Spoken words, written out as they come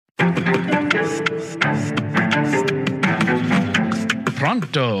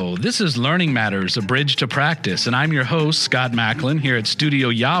Pronto. This is Learning Matters, a bridge to practice, and I'm your host, Scott Macklin, here at Studio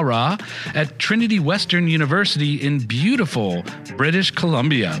Yara at Trinity Western University in beautiful British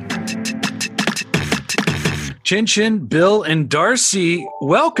Columbia. Chin Chin, Bill, and Darcy,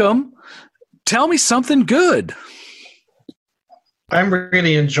 welcome. Tell me something good. I'm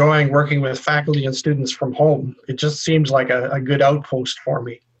really enjoying working with faculty and students from home. It just seems like a good outpost for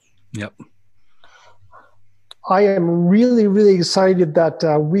me. Yep. I am really, really excited that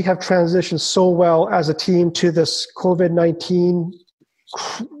we have transitioned so well as a team to this COVID-19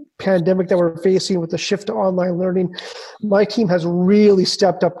 pandemic that we're facing with the shift to online learning. My team has really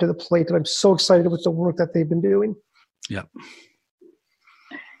stepped up to the plate, and I'm so excited with the work that they've been doing. Yep.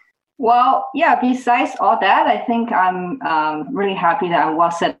 Well, yeah, besides all that, I think I'm really happy that I'm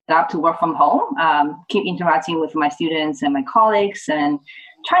well set up to work from home, keep interacting with my students and my colleagues, and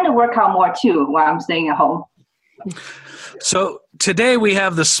trying to work out more too while I'm staying at home. So today we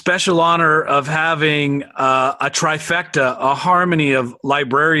have the special honor of having a trifecta, a harmony of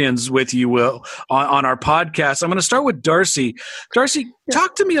librarians with you, Will, on our podcast. I'm going to start with Darcy. Darcy,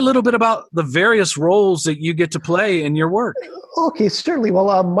 talk to me a little bit about the various roles that you get to play in your work. Okay, certainly.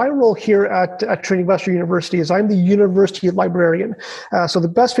 Well, my role here at Trinity Western University is I'm the university librarian. So the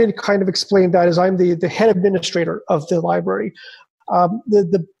best way to kind of explain that is I'm the head administrator of the library.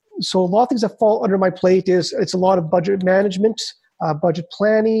 So a lot of things that fall under my plate is it's a lot of budget management, budget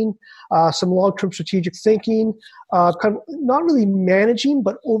planning, some long-term strategic thinking, kind of not really managing,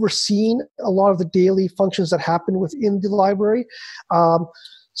 but overseeing a lot of the daily functions that happen within the library,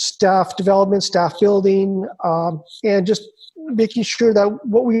 staff development, staff building, and just making sure that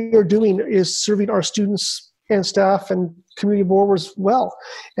what we are doing is serving our students and staff and community borrowers well.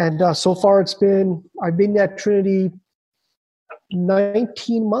 And so far I've been at Trinity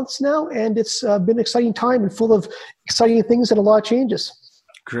 19 months now, and it's been an exciting time and full of exciting things and a lot of changes.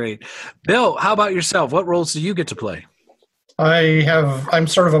 Great. Bill, how about yourself? What roles do you get to play? I'm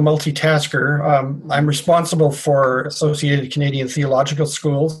sort of a multitasker. I'm responsible for Associated Canadian Theological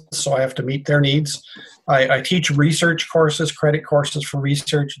Schools, so I have to meet their needs. I teach research courses, credit courses for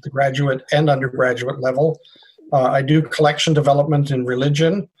research at the graduate and undergraduate level. I do collection development in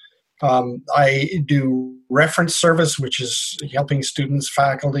religion. I do reference service, which is helping students,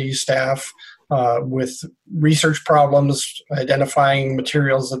 faculty, staff with research problems, identifying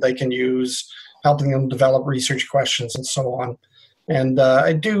materials that they can use, helping them develop research questions, and so on. And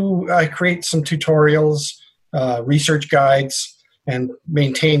I create some tutorials, research guides, and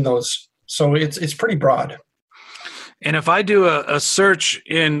maintain those. So it's pretty broad. And if I do a search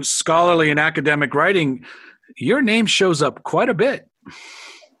in scholarly and academic writing, your name shows up quite a bit.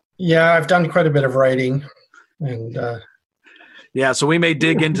 Yeah, I've done quite a bit of writing, and yeah, so we may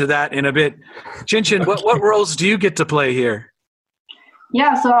dig into that in a bit. Chin Chin, what roles do you get to play here?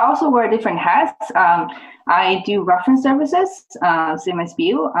 Yeah, so I also wear different hats. I do reference services, same as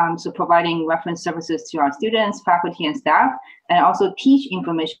Bill, so providing reference services to our students, faculty, and staff, and also teach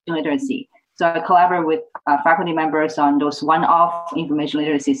information literacy. So I collaborate with faculty members on those one-off information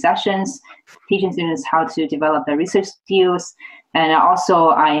literacy sessions, teaching students how to develop their research skills. And also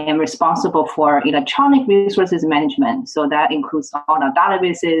I am responsible for electronic resources management. So that includes all the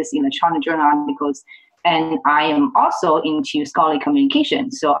databases, electronic journal articles. And I am also into scholarly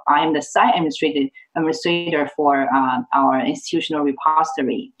communication. So I am the site administrator for our institutional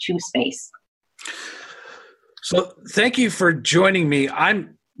repository, TrueSpace. So thank you for joining me.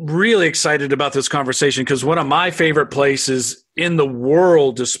 I'm really excited about this conversation because one of my favorite places in the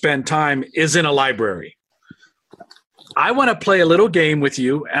world to spend time is in a library. I want to play a little game with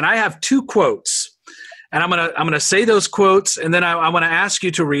you, and I have two quotes, and I'm gonna say those quotes, and then I want to ask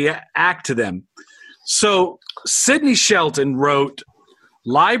you to react to them. So Sidney Sheldon wrote,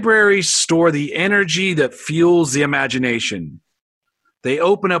 "Libraries store the energy that fuels the imagination. They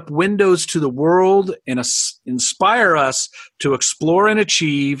open up windows to the world and inspire us to explore and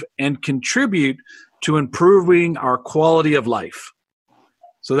achieve and contribute to improving our quality of life."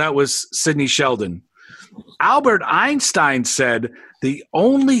 So that was Sidney Sheldon. Albert Einstein said, "The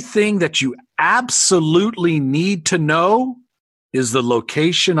only thing that you absolutely need to know is the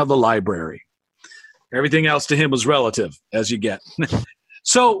location of the library." Everything else to him was relative, as you get.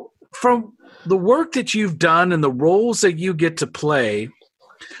 So from the work that you've done and the roles that you get to play,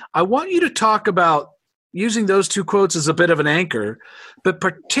 I want you to talk about using those two quotes as a bit of an anchor, but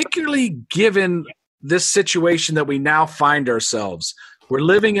particularly given this situation that we now find ourselves. We're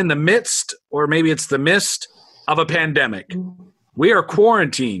living in the midst, or maybe it's the mist, of a pandemic. We are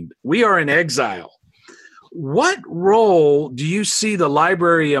quarantined. We are in exile. What role do you see the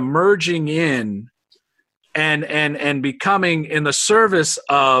library emerging in and becoming in the service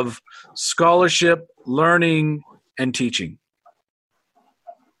of scholarship, learning, and teaching?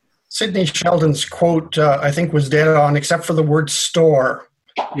 Sidney Sheldon's quote, I think, was dead on, except for the word store.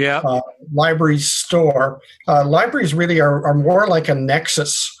 Yeah. Libraries store. Libraries really are more like a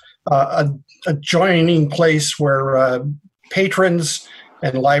nexus, a joining place where patrons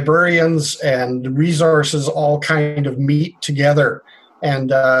and librarians and resources all kind of meet together.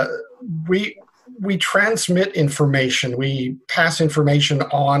 And we transmit information. We pass information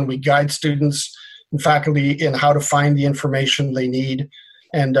on. We guide students and faculty in how to find the information they need.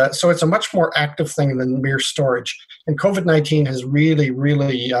 And so it's a much more active thing than mere storage. And COVID-19 has really,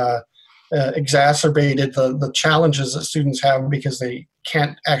 really exacerbated the challenges that students have because they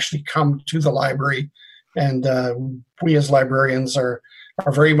can't actually come to the library. And we as librarians are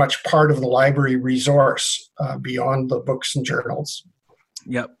very much part of the library resource beyond the books and journals.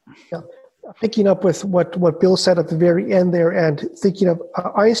 Yep. Yeah. Picking up with what Bill said at the very end there, and thinking of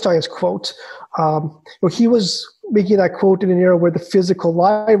Einstein's quote, he was making that quote in an era where the physical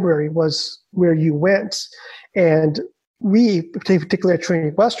library was where you went. And we, particularly at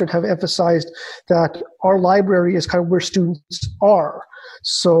Trinity Western, have emphasized that our library is kind of where students are.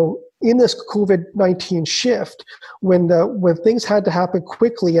 So in this COVID-19 shift, when things had to happen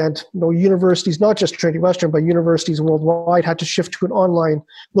quickly, and universities, not just Trinity Western, but universities worldwide, had to shift to an online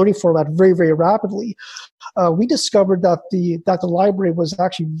learning format very, very rapidly, we discovered that the library was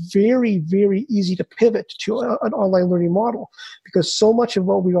actually very, very easy to pivot to an online learning model, because so much of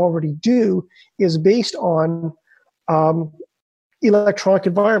what we already do is based on electronic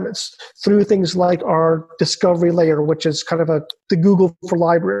environments through things like our discovery layer, which is kind of the Google for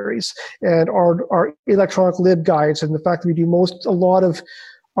libraries, and our electronic libguides, and the fact that we do a lot of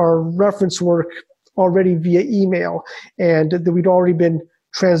our reference work already via email, and that we'd already been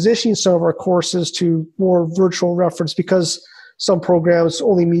transitioning some of our courses to more virtual reference because some programs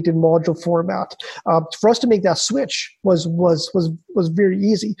only meet in module format. For us to make that switch was very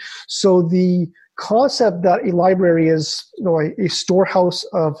easy. So the concept that a library is a storehouse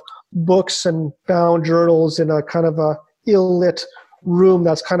of books and bound journals in a kind of a ill-lit room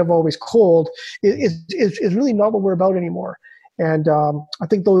that's kind of always cold is really not what we're about anymore. And I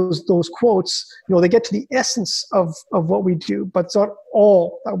think those quotes, they get to the essence of what we do, but it's not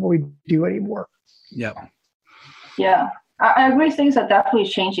all that what we do anymore. Yeah. Yeah, I agree. Things are definitely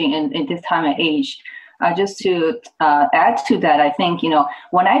changing in this time and age. Just to add to that, I think,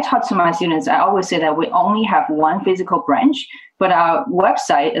 when I talk to my students, I always say that we only have one physical branch, but our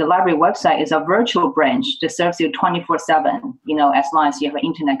website, the library website, is a virtual branch that serves you 24/7, as long as you have an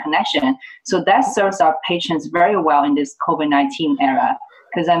internet connection. So that serves our patrons very well in this COVID-19 era,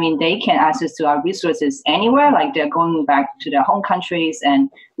 because, they can access to our resources anywhere, like they're going back to their home countries, and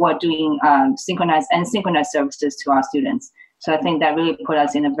we're doing synchronized and asynchronous services to our students. So I think that really put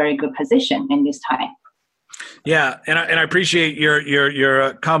us in a very good position in this time. Yeah, and I appreciate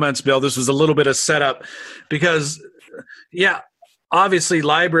your comments, Bill. This was a little bit of setup because, obviously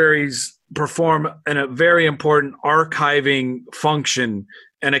libraries perform a very important archiving function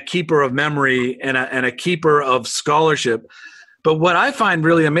and a keeper of memory and a keeper of scholarship. But what I find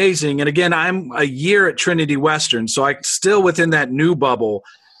really amazing, and again, I'm a year at Trinity Western, so I'm still within that new bubble.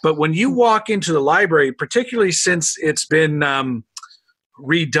 But when you walk into the library, particularly since it's been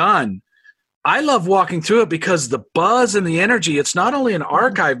redone, I love walking through it because the buzz and the energy, it's not only an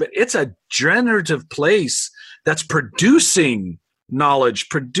archive, but it's a generative place that's producing knowledge,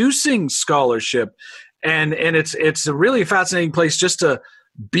 producing scholarship. And it's a really fascinating place just to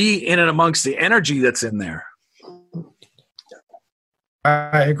be in and amongst the energy that's in there.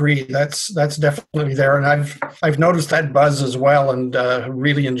 I agree. That's definitely there. And I've noticed that buzz as well, and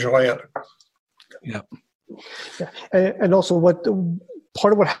really enjoy it. Yeah. And also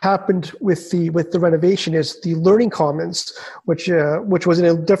part of what happened with the renovation is the Learning Commons, which was in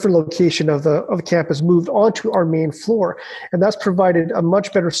a different location of the campus, moved onto our main floor, and that's provided a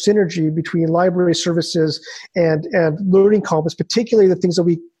much better synergy between library services and Learning Commons, particularly the things that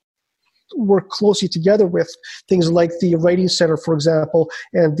we work closely together with, things like the Writing Center, for example,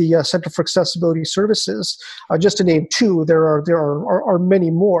 and the Center for Accessibility Services. Just to name two, there are many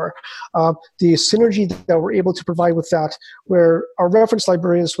more. The synergy that we're able to provide with that, where our reference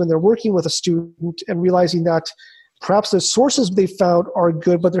librarians, when they're working with a student and realizing that perhaps the sources they found are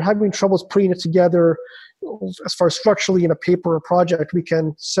good, but they're having troubles putting it together as far as structurally in a paper or project, we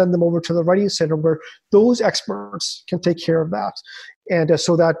can send them over to the Writing Center where those experts can take care of that. And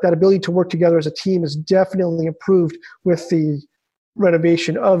so that ability to work together as a team is definitely improved with the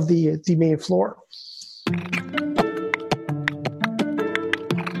renovation of the main floor.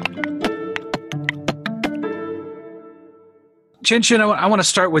 Chin, I want to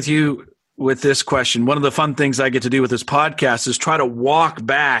start with you with this question. One of the fun things I get to do with this podcast is try to walk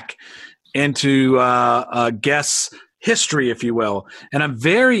back into a guest's history, if you will. And I'm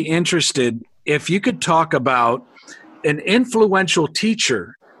very interested if you could talk about an influential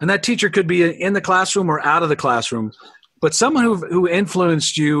teacher, and that teacher could be in the classroom or out of the classroom, but someone who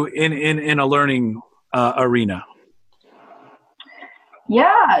influenced you in a learning arena.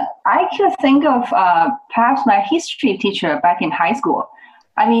 Yeah, I could think of perhaps my history teacher back in high school.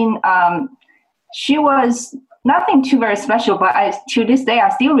 I mean, she was nothing too very special, but to this day, I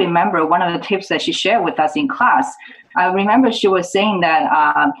still remember one of the tips that she shared with us in class. I remember she was saying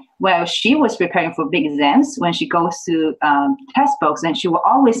that while she was preparing for big exams, when she goes to textbooks, and she will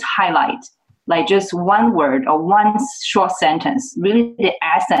always highlight like just one word or one short sentence, really the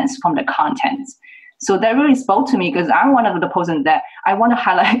essence from the contents. So that really spoke to me because I'm one of the person that I want to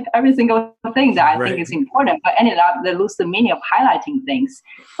highlight every single thing that I think is important, but ended up they lose the meaning of highlighting things.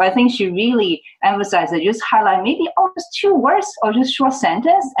 But I think she really emphasized that just highlight maybe just 2 words or just short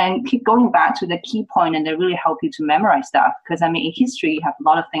sentence and keep going back to the key point, and they really help you to memorize stuff. Because I mean, in history, you have a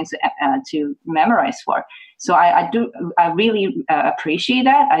lot of things to memorize for. So I really appreciate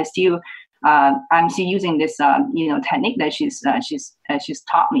that. I'm still using this, technique that she's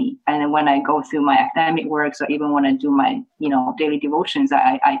taught me. And then when I go through my academic works, or even when I do my, daily devotions,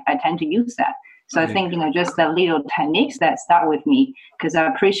 I tend to use that. So I think, just the little techniques that start with me, because I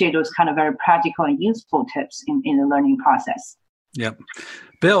appreciate those kind of very practical and useful tips in the learning process. Yep.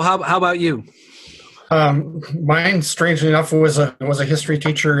 Bill, how about you? Mine, strangely enough, was a history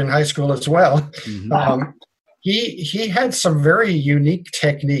teacher in high school as well. Mm-hmm. He had some very unique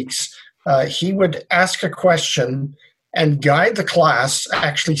techniques. He would ask a question and guide the class,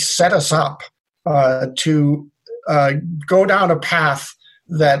 actually set us up to go down a path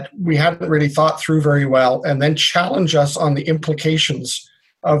that we hadn't really thought through very well, and then challenge us on the implications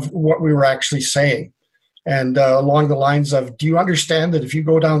of what we were actually saying. And along the lines of, do you understand that if you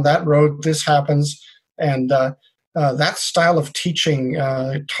go down that road, this happens? And that style of teaching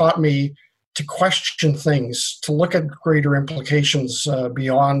taught me to question things, to look at greater implications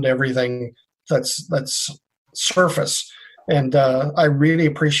beyond everything that's surface. And I really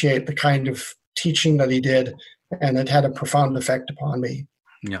appreciate the kind of teaching that he did, and it had a profound effect upon me.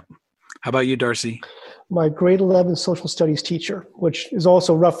 Yeah. How about you, Darcy? My grade 11 social studies teacher, which is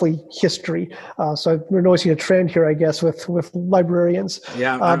also roughly history. So we're noticing a trend here, I guess, with librarians.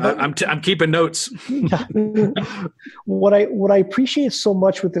 Yeah, I'm keeping notes. What I appreciate so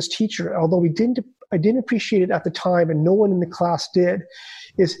much with this teacher, although I didn't appreciate it at the time, and no one in the class did,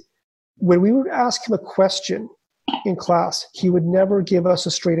 is when we would ask him a question in class, he would never give us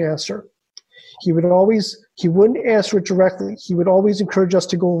a straight answer. He wouldn't answer it directly. He would always encourage us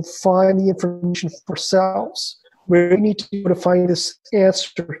to go find the information for ourselves. Where you need to go to find this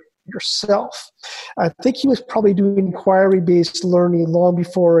answer yourself. I think he was probably doing inquiry-based learning long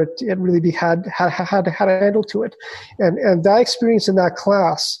before it really had a handle to it. And that experience in that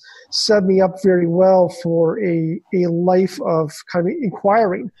class set me up very well for a life of kind of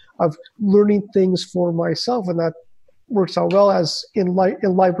inquiring, of learning things for myself. And that works out well as in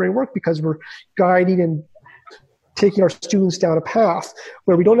library work, because we're guiding and taking our students down a path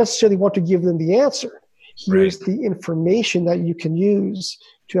where we don't necessarily want to give them the answer. Here's the information that you can use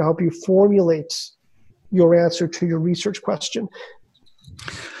to help you formulate your answer to your research question.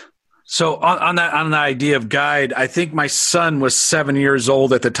 So on the idea of guide, I think my son was 7 years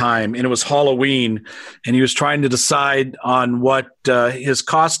old at the time, and it was Halloween, and he was trying to decide on what his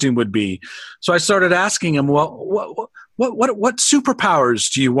costume would be. So I started asking him, well, what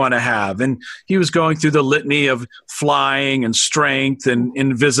superpowers do you want to have? And he was going through the litany of flying and strength and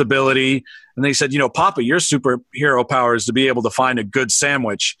invisibility. And they said, Papa, your superhero power is to be able to find a good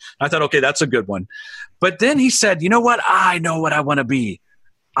sandwich. I thought, okay, that's a good one. But then he said, you know what? I know what I want to be.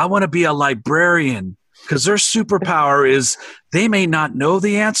 I want to be a librarian, because their superpower is they may not know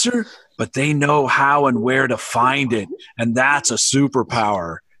the answer, but they know how and where to find it. And that's a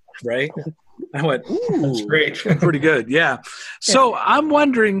superpower, right? I went, ooh, that's great. Pretty good. Yeah. So I'm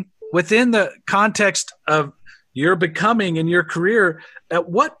wondering, within the context of your becoming in your career, at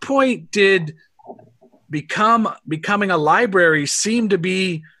what point did becoming a library seem to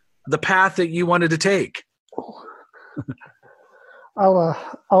be the path that you wanted to take?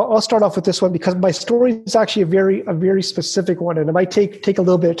 I'll start off with this one, because my story is actually a very specific one, and it might take a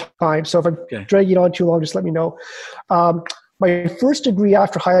little bit of time. So if I'm dragging on too long, just let me know. my first degree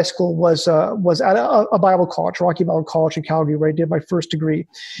after high school was at a Bible college, Rocky Mountain College in Calgary, where I did my first degree.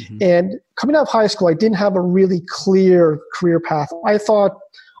 Mm-hmm. And coming out of high school, I didn't have a really clear career path. I thought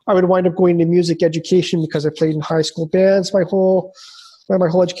I would wind up going into music education because I played in high school bands my whole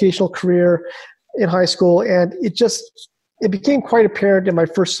educational career in high school. And it became quite apparent in my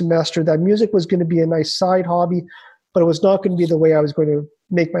first semester that music was going to be a nice side hobby, but it was not going to be the way I was going to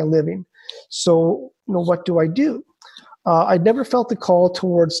make my living. So, what do I do? I never felt the call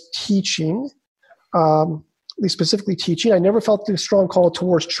towards teaching, at least specifically teaching. I never felt the strong call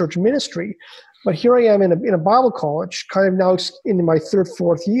towards church ministry. But here I am in a Bible college, kind of now in my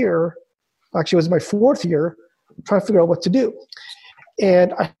fourth year. Actually, it was my fourth year, trying to figure out what to do.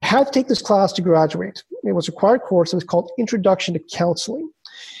 And I had to take this class to graduate. It was a required course. It was called Introduction to Counseling.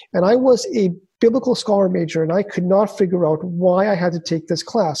 And I was a biblical scholar major, and I could not figure out why I had to take this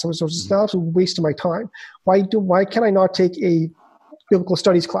class. It was an absolute waste of my time. Why can I not take a biblical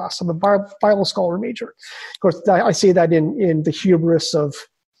studies class? I'm a Bible scholar major. Of course, I say that in the hubris of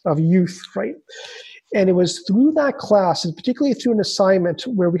youth, right? And it was through that class, and particularly through an assignment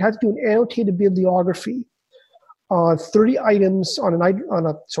where we had to do an annotated bibliography on 30 items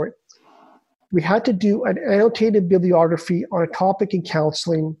we had to do an annotated bibliography on a topic in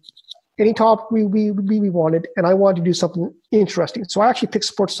counseling, any topic we wanted, and I wanted to do something interesting. So I actually picked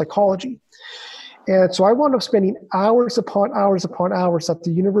sports psychology. And so I wound up spending hours upon hours upon hours at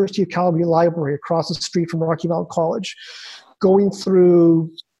the University of Calgary Library across the street from Rocky Mountain College, going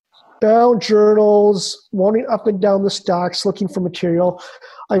through bound journals, wandering up and down the stacks, looking for material.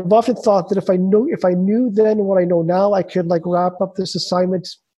 I've often thought that if I knew then what I know now, I could wrap up this assignment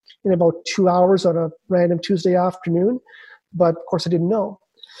in about 2 hours on a random Tuesday afternoon. But of course I didn't know.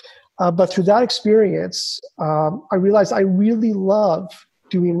 But through that experience, I realized I really love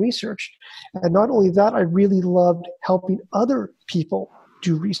doing research. And not only that, I really loved helping other people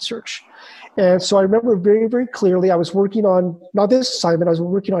do research. And so I remember very, very clearly, I was working on, not this assignment, I was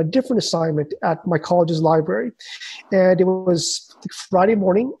working on a different assignment at my college's library. And it was Friday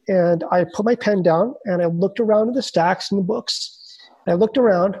morning, and I put my pen down, and I looked around at the stacks and the books. And I looked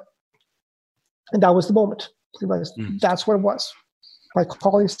around, and that was the moment. I realized that's what it was. My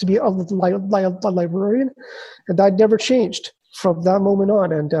calling is to be a librarian, and that never changed from that moment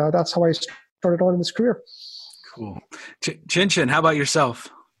on. And that's how I started on in this career. Cool. Chin, how about yourself?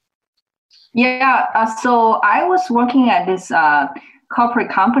 Yeah, so I was working at this corporate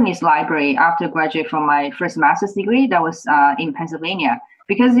company's library after graduating from my first master's degree. That was in Pennsylvania.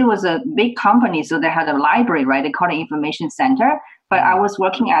 Because it was a big company, so they had a library, right? They called it information center. But I was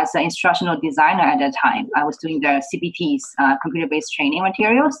working as an instructional designer at that time. I was doing the CPTs, computer-based training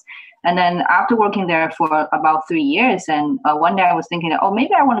materials. And then after working there for about 3 years, and one day I was thinking,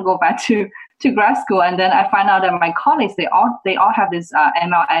 maybe I want to go back to grad school. And then I find out that my colleagues, they all have this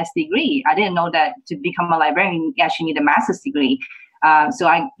MLS degree. I didn't know that to become a librarian, you actually need a master's degree. So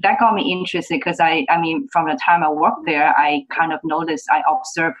that got me interested because I mean, from the time I worked there, I kind of noticed, I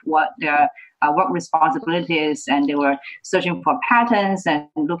observed what their work responsibility is, and they were searching for patterns and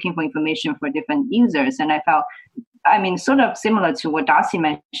looking for information for different users. And I felt, sort of similar to what Darcy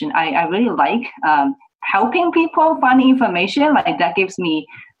mentioned, I really like helping people find information. That gives me,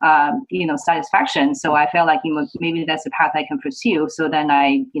 satisfaction. So I felt like, maybe that's a path I can pursue. So then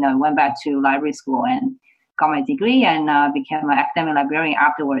I, went back to library school and got my degree and became an academic librarian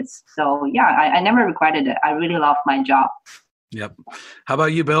afterwards. So yeah, I never regretted it. I really loved my job. Yep. How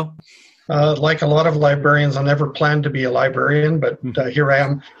about you, Bill? Like a lot of librarians, I never planned to be a librarian, but here I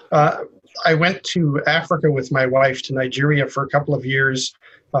am. I went to Africa with my wife, to Nigeria, for a couple of years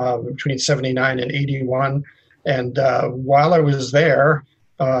between 79 and 81. And while I was there,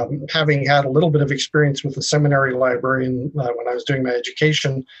 having had a little bit of experience with a seminary librarian when I was doing my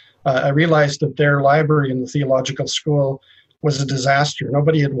education, I realized that their library in the theological school was a disaster.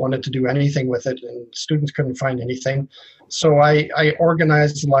 Nobody had wanted to do anything with it, and students couldn't find anything. So I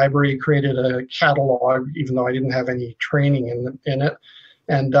organized the library, created a catalog, even though I didn't have any training in it.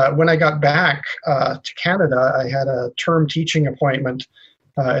 And when I got back to Canada, I had a term teaching appointment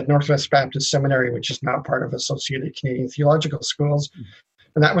at Northwest Baptist Seminary, which is now part of Associated Canadian Theological Schools.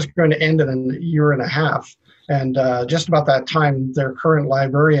 And that was going to end in a year and a half. And just about that time, their current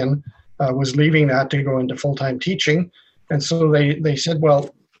librarian was leaving that to go into full-time teaching. And so they said,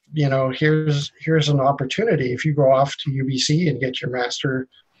 well, here's an opportunity. If you go off to UBC and get your master's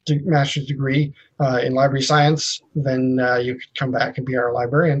degree in library science, then you could come back and be our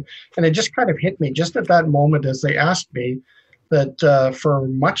librarian. And it just kind of hit me just at that moment as they asked me that for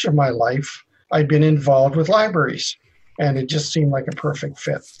much of my life, I'd been involved with libraries. And it just seemed like a perfect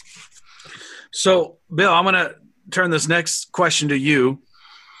fit. So, Bill, I'm going to turn this next question to you.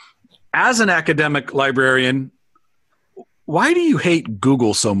 As an academic librarian, why do you hate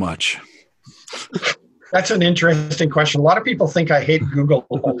Google so much? That's an interesting question. A lot of people think I hate Google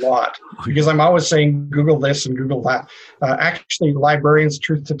a lot because I'm always saying Google this and Google that. Actually, librarians,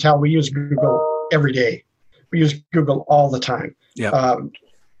 truth to tell, we use Google every day. We use Google all the time. Yeah.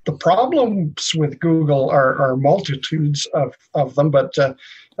 The problems with Google are multitudes of them, but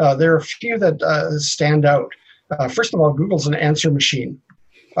there are a few that stand out. First of all, Google's an answer machine.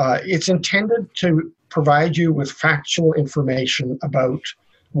 It's intended to provide you with factual information about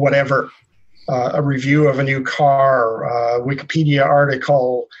whatever. A review of a new car, a Wikipedia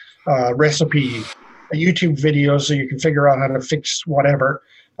article, recipe, a YouTube video so you can figure out how to fix whatever.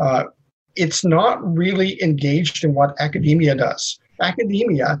 It's not really engaged in what academia does.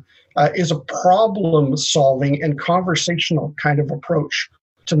 Academia is a problem-solving and conversational kind of approach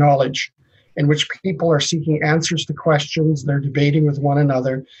to knowledge in which people are seeking answers to questions, they're debating with one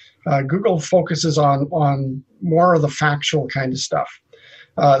another. Google focuses on more of the factual kind of stuff.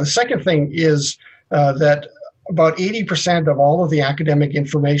 The second thing is that about 80% of all of the academic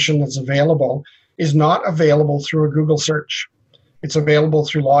information that's available is not available through a Google search. It's available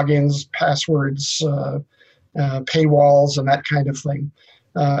through logins, passwords, paywalls, and that kind of thing.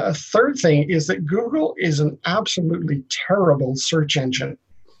 A third thing is that Google is an absolutely terrible search engine.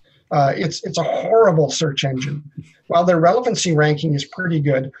 It's a horrible search engine. While their relevancy ranking is pretty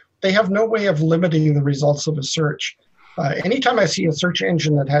good, they have no way of limiting the results of a search. Anytime I see a search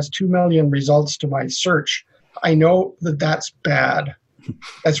engine that has 2 million results to my search, I know that that's bad.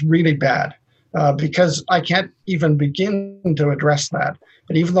 That's really bad because I can't even begin to address that.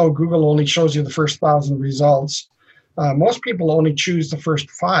 And even though Google only shows you the first 1,000 results, most people only choose the first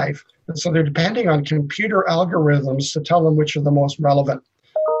 5. And so they're depending on computer algorithms to tell them which are the most relevant.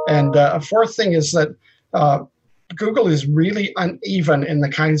 And a fourth thing is that Google is really uneven in the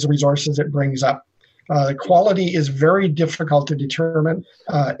kinds of resources it brings up. The quality is very difficult to determine.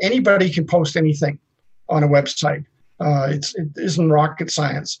 Anybody can post anything on a website. It isn't rocket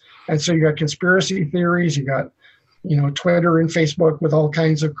science. And so you got conspiracy theories, you got, Twitter and Facebook with all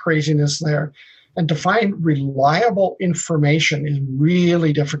kinds of craziness there. And to find reliable information is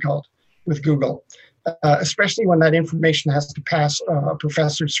really difficult with Google, especially when that information has to pass a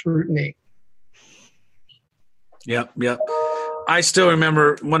professor's scrutiny. Yep. I still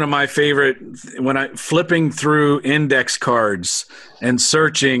remember one of my favorite when I flipping through index cards and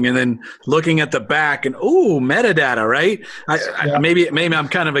searching and then looking at the back and metadata, right? Maybe I'm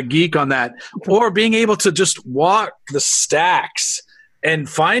kind of a geek on that, or being able to just walk the stacks and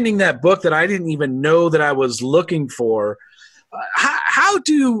finding that book that I didn't even know that I was looking for. How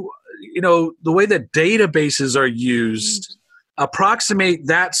do the way that databases are used approximate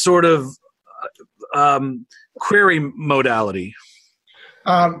that sort of query modality?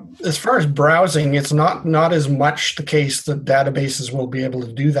 As far as browsing, it's not as much the case that databases will be able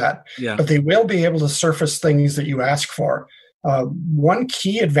to do that, but they will be able to surface things that you ask for. One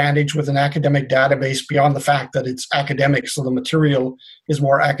key advantage with an academic database, beyond the fact that it's academic, so the material is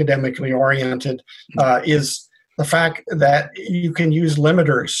more academically oriented, is the fact that you can use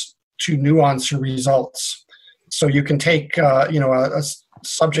limiters to nuance your results. So you can take a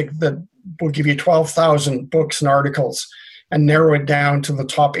subject that will give you 12,000 books and articles and narrow it down to the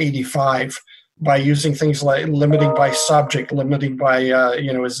top 85 by using things like limiting by subject, limiting by,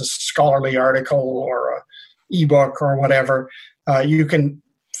 is a scholarly article or a ebook or whatever. You can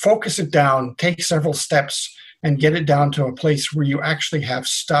focus it down, take several steps, and get it down to a place where you actually have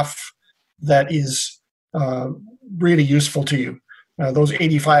stuff that is really useful to you. Those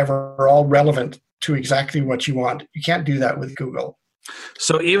 85 are all relevant to exactly what you want. You can't do that with Google.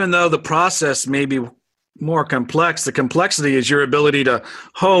 So even though the process may be more complex, the complexity is your ability to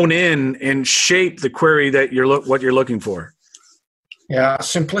hone in and shape the query that what you're looking for. Yeah,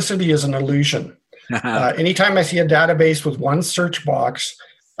 simplicity is an illusion. Anytime I see a database with one search box,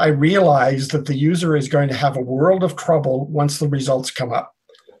 I realize that the user is going to have a world of trouble once the results come up.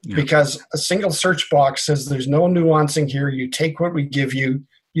 Yeah. Because a single search box says there's no nuancing here. You take what we give you,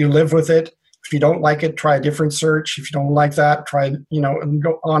 you live with it. If you don't like it, try a different search. If you don't like that, try, and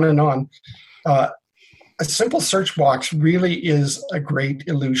go on and on. A simple search box really is a great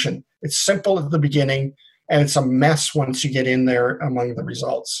illusion. It's simple at the beginning, and it's a mess once you get in there among the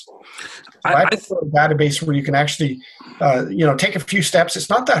results. So I prefer a database where you can actually, take a few steps.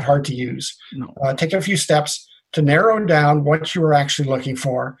 It's not that hard to use. No. Take a few steps to narrow down what you are actually looking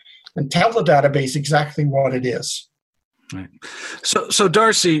for and tell the database exactly what it is. Right. So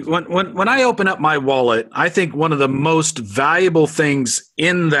Darcy, when I open up my wallet, I think one of the most valuable things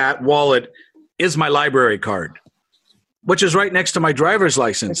in that wallet is my library card. which is right next to my driver's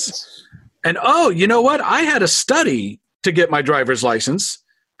license. And oh, you know what? I had to study to get my driver's license,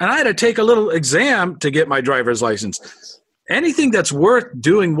 and I had to take a little exam to get my driver's license. Anything that's worth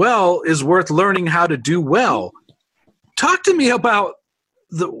doing well is worth learning how to do well. Talk to me about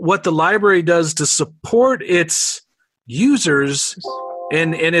what the library does to support its users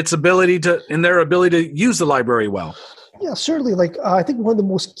in its ability to, in their ability to use the library well. Yeah, certainly. Like I think one of the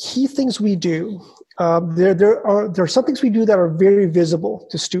most key things we do, there are some things we do that are very visible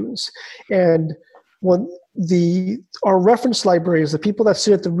to students, and our reference libraries, the people that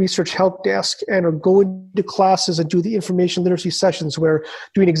sit at the research help desk and are going to classes and do the information literacy sessions, where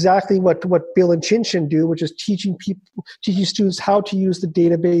doing exactly what Bill and Chin do, which is teaching students how to use the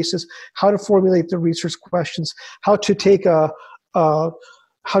databases, how to formulate the research questions, how to take the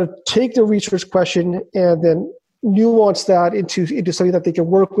research question and then nuance that into something that they can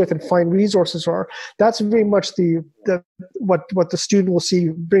work with and find resources for. That's very much what the student will see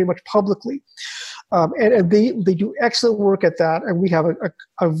very much publicly. And they do excellent work at that, and we have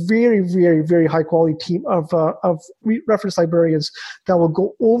a very, very, very high quality team of reference librarians that will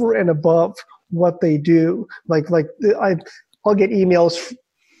go over and above what they do. I'll get emails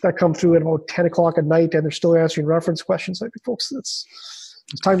that come through at about 10 o'clock at night, and they're still answering reference questions. Like, folks, it's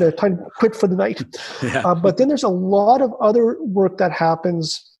time to quit for the night. Yeah. But then there's a lot of other work that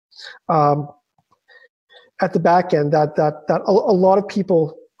happens at the back end that a lot of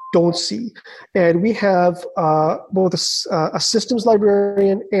people don't see. And we have both a systems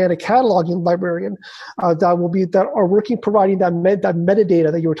librarian and a cataloging librarian that are working providing that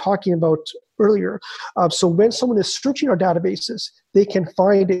metadata that you were talking about earlier. So when someone is searching our databases, they can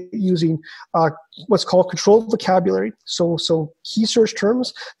find it using what's called controlled vocabulary. So key search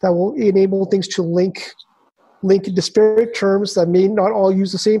terms that will enable things to link disparate terms that may not all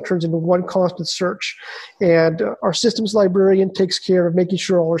use the same terms into one constant search. And our systems librarian takes care of making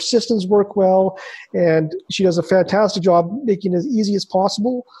sure all our systems work well, and she does a fantastic job making it as easy as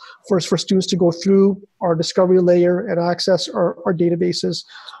possible for students to go through our discovery layer and access our databases.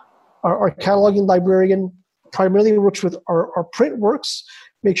 Our cataloging librarian primarily works with our print works,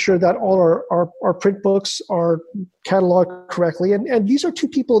 make sure that all our print books are cataloged correctly. And these are two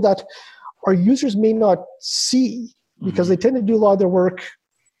people that our users may not see because they tend to do a lot of their work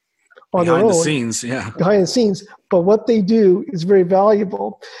on their own. Behind the scenes, yeah. Behind the scenes, but what they do is very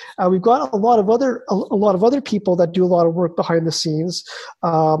valuable. We've got a lot of other people that do a lot of work behind the scenes.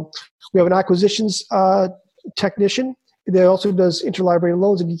 We have an acquisitions technician that also does interlibrary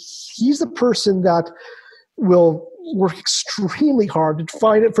loans, and he's the person that will work extremely hard to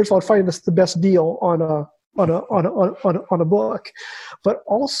find the best deal on a book, but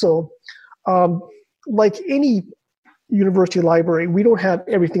also. Like any university library, we don't have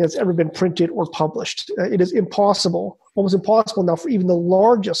everything that's ever been printed or published. It is almost impossible now for even the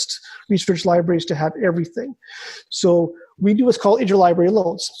largest research libraries to have everything. So we do what's called interlibrary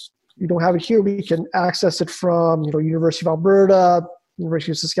loans. We don't have it here. We can access it from University of Alberta,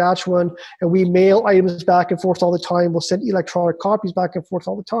 University of Saskatchewan, and we mail items back and forth all the time. We'll send electronic copies back and forth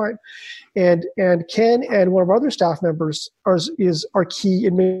all the time. And Ken and one of our other staff members are key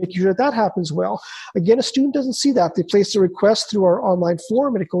in making sure that happens well. Again, a student doesn't see that. They place the request through our online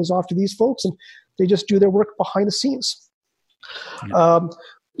form, and it goes off to these folks, and they just do their work behind the scenes. Yeah.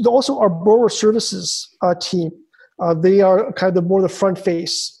 Also, our borrower services team, they are kind of the front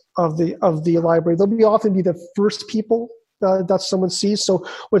face of the library. They'll often be the first people that someone sees. So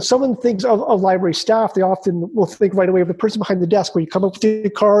when someone thinks of library staff, they often will think right away of the person behind the desk where you come up with your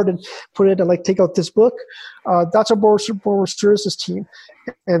card and put it and take out this book. That's our borrower services team.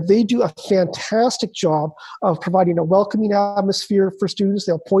 And they do a fantastic job of providing a welcoming atmosphere for students.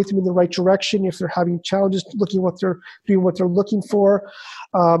 They'll point them in the right direction if they're having challenges looking what they're looking for.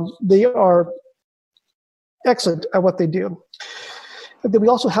 They are excellent at what they do. And then we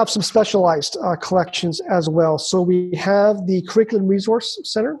also have some specialized collections as well. So we have the Curriculum Resource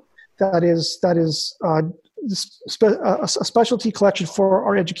Center that is a specialty collection for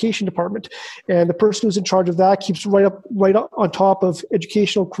our education department. And the person who's in charge of that keeps right up on top of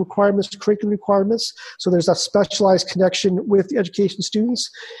educational requirements, curriculum requirements. So there's that specialized connection with the education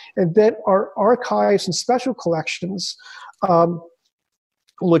students. And then our archives and special collections,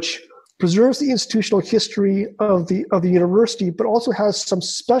 which preserves the institutional history of the university, but also has some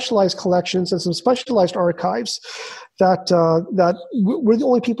specialized collections and some specialized archives that we're the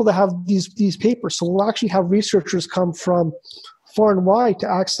only people that have these papers. So we'll actually have researchers come from far and wide to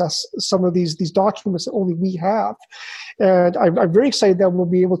access some of these documents that only we have. And I'm very excited that we'll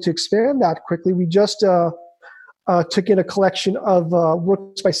be able to expand that quickly. We just took in a collection of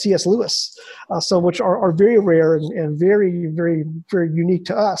works by C.S. Lewis, which are very rare and very, very, very unique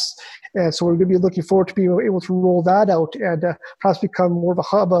to us. And so we're going to be looking forward to being able to roll that out and perhaps become more of a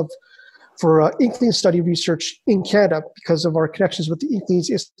hub for Inkling study research in Canada because of our connections with the Inklings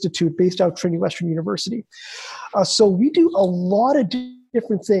Institute based out of Trinity Western University. So we do a lot of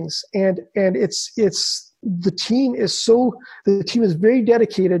different things, and the team is very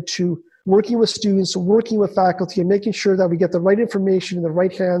dedicated to working with students, working with faculty, and making sure that we get the right information in the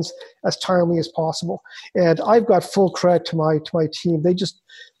right hands as timely as possible. And I've got full credit to my team.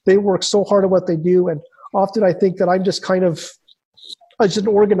 They work so hard at what they do, and often I think that I'm just an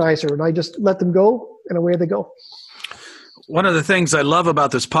organizer, and I just let them go, and away they go. One of the things I love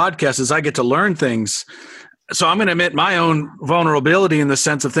about this podcast is I get to learn things. So I'm going to admit my own vulnerability in the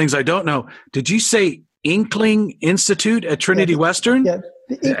sense of things I don't know. Did you say Inkling Institute at Trinity Western? Yeah.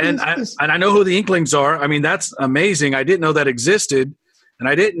 And I know who the Inklings are. I mean, that's amazing. I didn't know that existed. And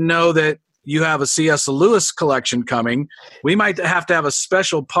I didn't know that you have a C.S. Lewis collection coming. We might have to have a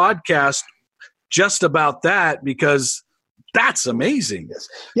special podcast just about that because that's amazing.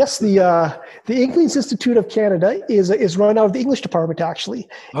 Yes. The Inklings Institute of Canada is run out of the English department, actually.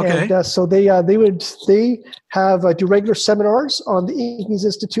 Okay. And so they do regular seminars on the Inklings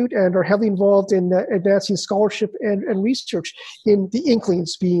Institute and are heavily involved in advancing scholarship and research in the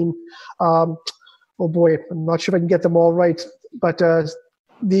Inklings, being I'm not sure if I can get them all right, but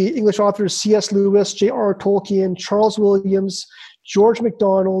the English authors C.S. Lewis, J.R.R. Tolkien, Charles Williams, George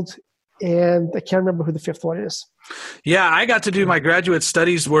MacDonald, and I can't remember who the fifth one is. Yeah, I got to do my graduate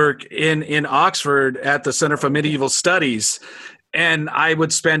studies work in Oxford at the Center for Medieval Studies, and I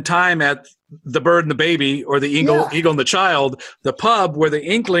would spend time at the Bird and the Baby, or the Eagle and the Child, the pub where the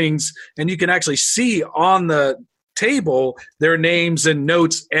Inklings, and you can actually see on the table their names and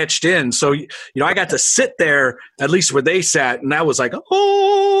notes etched in. So, I got to sit there at least where they sat, and that was like,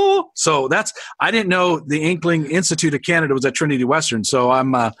 oh. So I didn't know the Inkling Institute of Canada was at Trinity Western. So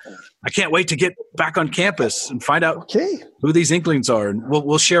I can't wait to get back on campus and find out who these Inklings are, and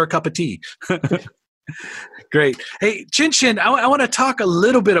we'll share a cup of tea. Great. Hey, Chin, I want to talk a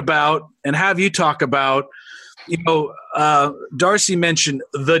little bit about, and have you talk about, Darcy mentioned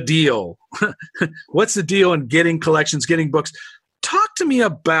the deal. What's the deal in getting collections, getting books? Talk to me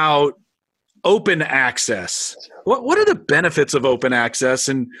about open access. What are the benefits of open access,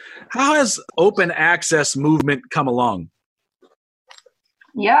 and how has open access movement come along?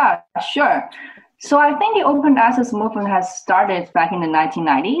 Yeah, sure. So I think the open access movement has started back in the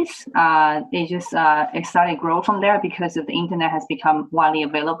 1990s. It started to grow from there because of the internet has become widely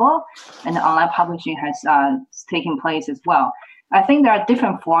available, and the online publishing has taken place as well. I think there are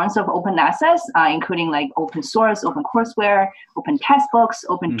different forms of open access, including like open source, open courseware, open textbooks,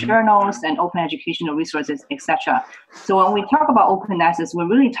 open journals, and open educational resources, etc. So when we talk about open access, we're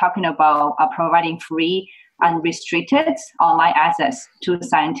really talking about providing free, unrestricted online access to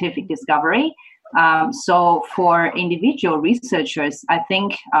scientific discovery. So for individual researchers, I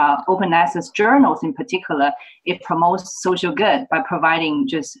think open access journals in particular, it promotes social good by providing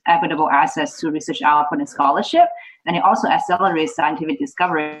just equitable access to research output and scholarship. And it also accelerates scientific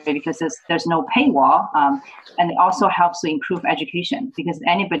discovery because there's no paywall. And it also helps to improve education because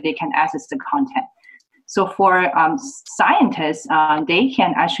anybody can access the content. So for scientists, they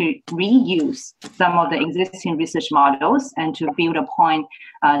can actually reuse some of the existing research models and to build upon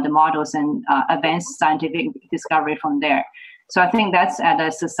the models and advance scientific discovery from there. So I think that's at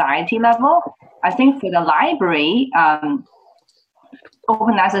a society level. I think for the library,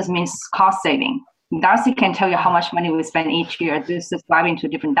 open access means cost saving. Darcy can tell you how much money we spend each year just subscribing to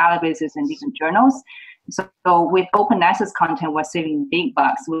different databases and different journals. So with open access content, we're saving big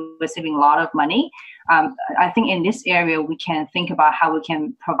bucks. We're saving a lot of money. I think in this area, we can think about how we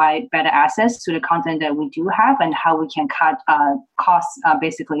can provide better access to the content that we do have and how we can cut costs,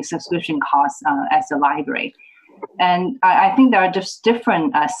 basically subscription costs as a library. And I think there are just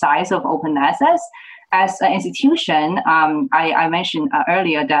different sides of open access. As an institution, I mentioned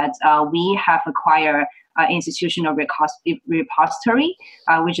earlier that we have acquired institutional repository,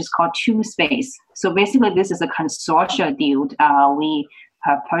 which is called TwoSpace. So basically, this is a consortia deal we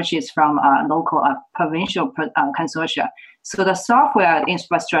have purchased from local provincial consortia. So the software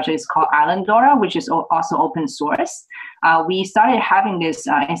infrastructure is called Islandora, which is also open source. We started having this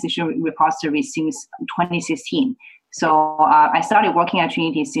institutional repository since 2016. So I started working at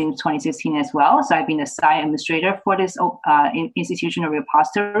Trinity since 2016 as well. So I've been the site administrator for this institutional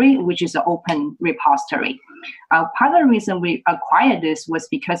repository, which is an open repository. Part of the reason we acquired this was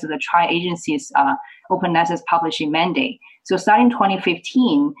because of the tri-agency's open access publishing mandate. So starting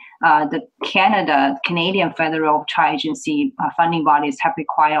 2015, the Canadian Federal Trial Agency funding bodies have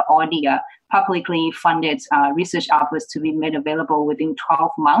required all the publicly funded research outputs to be made available within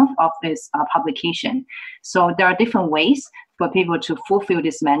 12 months of this publication. So there are different ways for people to fulfill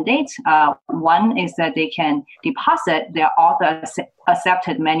this mandate. One is that they can deposit their author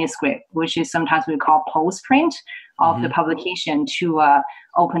accepted manuscript, which is sometimes we call postprint of the publication, to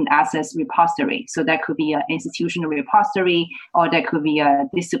open access repository. So that could be an institutional repository, or that could be a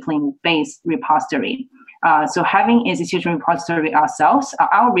discipline-based repository. So having institutional repository ourselves,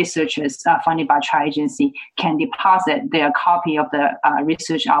 our researchers funded by Tri Agency can deposit their copy of the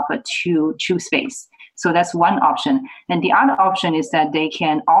research output to TruSpace. So that's one option. And the other option is that they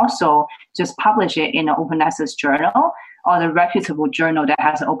can also just publish it in an open access journal or the reputable journal that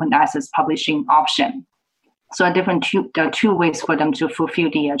has an open access publishing option. So there are two ways for them to fulfill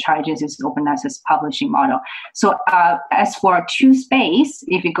the Tri Agency's open access publishing model. So as for TruSpace,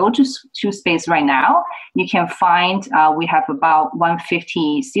 if you go to TruSpace right now, you can find we have about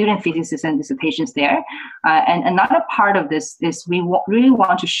 150 student theses and dissertations there. And another part of this is we really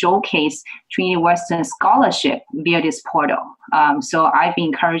want to showcase Trinity Western scholarship via this portal. So I've been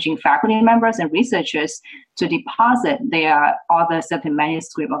encouraging faculty members and researchers to deposit their author accepted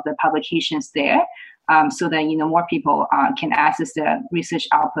manuscript of the publications there. So that more people can access the research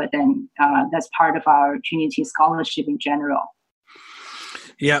output, and that's part of our Trinity scholarship in general.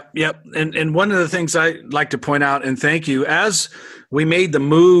 Yep. And one of the things I like to point out, and thank you, as we made the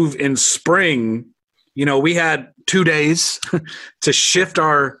move in spring, we had 2 days to shift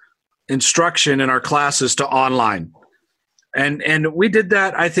our instruction in our classes to online. And we did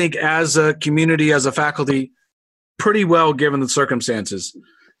that, I think, as a community, as a faculty, pretty well given the circumstances.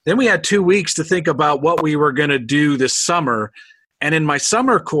 Then we had 2 weeks to think about what we were going to do this summer. And in my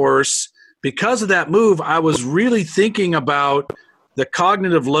summer course, because of that move, I was really thinking about the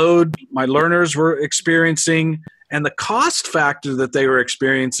cognitive load my learners were experiencing and the cost factor that they were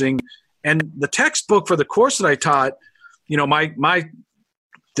experiencing. And the textbook for the course that I taught,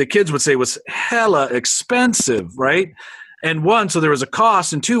 the kids would say was hella expensive, right? And one, so there was a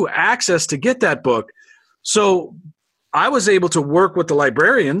cost, and two, access to get that book. So I was able to work with the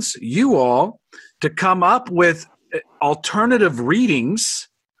librarians, you all, to come up with alternative readings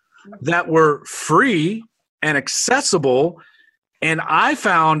that were free and accessible, and I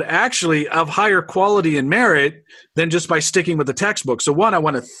found actually of higher quality and merit than just by sticking with the textbook. So one, I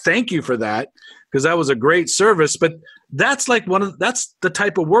want to thank you for that, because that was a great service, but that's that's the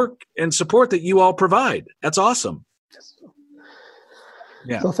type of work and support that you all provide. That's awesome.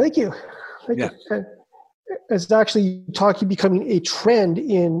 Yeah. So thank you. Thank you. It's actually becoming a trend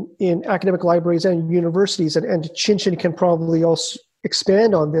in academic libraries and universities, and Chin can probably also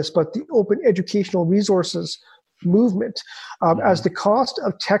expand on this, but the open educational resources movement, as the cost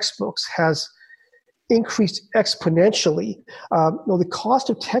of textbooks has increased exponentially, the cost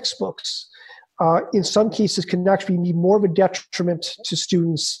of textbooks in some cases can actually be more of a detriment to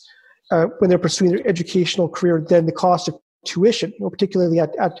students when they're pursuing their educational career than the cost of tuition, particularly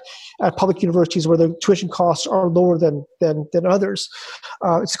at public universities where the tuition costs are lower than others.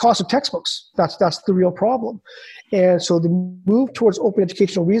 It's the cost of textbooks. That's the real problem. And so the move towards open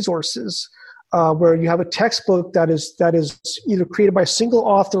educational resources, where you have a textbook that is either created by a single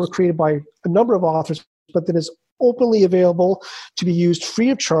author or created by a number of authors, but that is openly available to be used free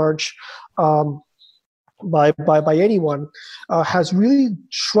of charge by anyone, has really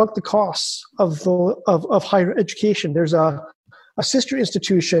shrunk the costs of higher education. There's a sister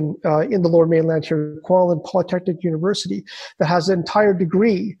institution in the Lower Mainland here, Kuala Polytechnic University, that has an entire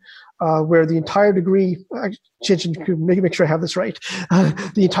degree where the entire degree, make sure I have this right,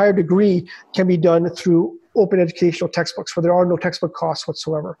 the entire degree can be done through open educational textbooks where there are no textbook costs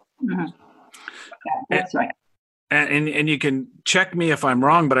whatsoever. Mm-hmm. Yeah, that's right. And you can check me if I'm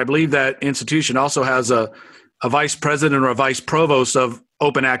wrong, but I believe that institution also has a vice president or a vice provost of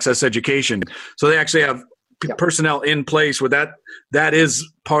open access education. So they actually have personnel in place where that is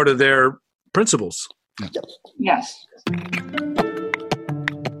part of their principles. Yes.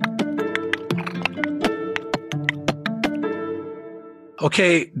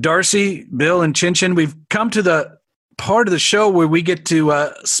 Okay, Darcy, Bill, and Chin, we've come to the part of the show where we get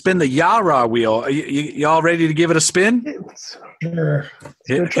to spin the Yara wheel. You all ready to give it a spin? Sure.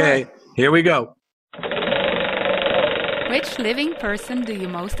 Okay, here we go. Which living person do you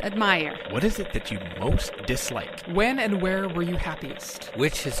most admire? What is it that you most dislike? When and where were you happiest?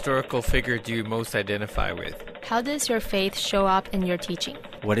 Which historical figure do you most identify with? How does your faith show up in your teaching?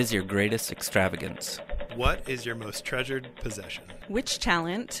 What is your greatest extravagance? What is your most treasured possession? Which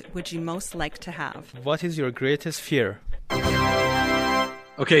talent would you most like to have? What is your greatest fear?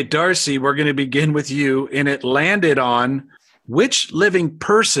 Okay, Darcy, we're going to begin with you, and it landed on which living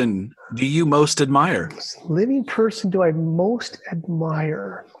person do you most admire? Living person do I most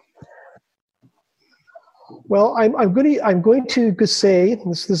admire? Well, I'm going to say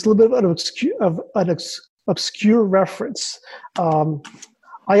this is a little bit of an obscure reference. I'm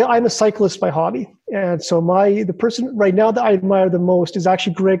a cyclist by hobby, and so the person right now that I admire the most is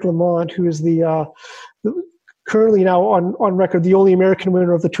actually Greg LeMond, who is the currently now on record the only American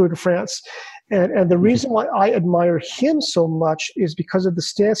winner of the Tour de France. And the reason why I admire him so much is because of the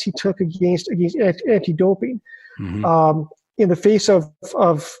stance he took against anti-doping, in the face of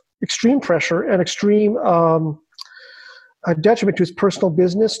extreme pressure and extreme detriment to his personal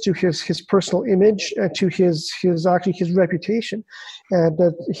business, to his personal image, and to his reputation. And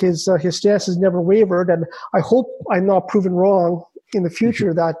his stance has never wavered. And I hope I'm not proven wrong in the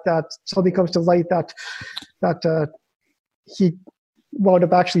future that something comes to light that he wound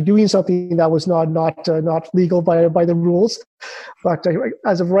up actually doing something that was not legal by the rules. But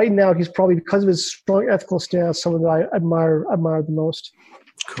as of right now, he's probably, because of his strong ethical stance, someone that I admire the most.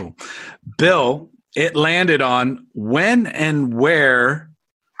 Cool. Bill, it landed on when and where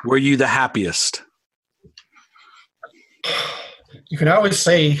were you the happiest? You can always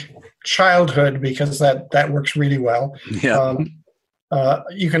say childhood because that works really well. Yeah.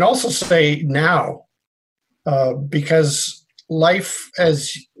 You can also say now because life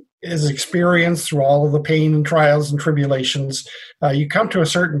as is experienced through all of the pain and trials and tribulations, you come to a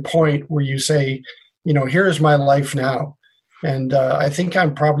certain point where you say, here's my life now. And I think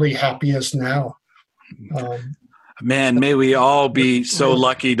I'm probably happiest now. Man, may we all be so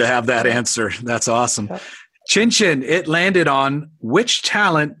lucky to have that answer. That's awesome. Chin Chin, it landed on which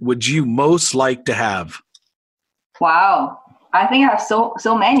talent would you most like to have? Wow. I think I have so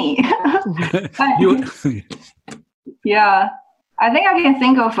many. Yeah. I think I can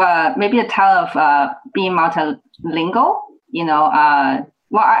think of maybe a talent of being multilingual.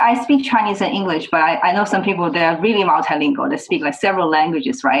 Well, I speak Chinese and English, but I know some people, they're really multilingual. They speak like several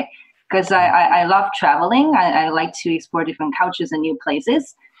languages, right? Because I love traveling. I like to explore different cultures and new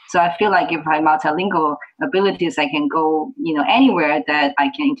places. So I feel like if I have multilingual abilities, I can go, anywhere that I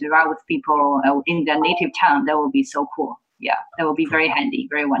can interact with people in their native tongue. That would be so cool. Yeah, that would be very handy,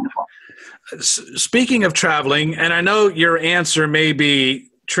 very wonderful. Speaking of traveling, and I know your answer may be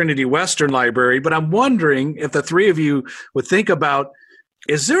Trinity Western Library, but I'm wondering if the three of you would think about,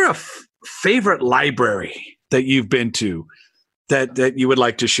 is there a favorite library that you've been to that you would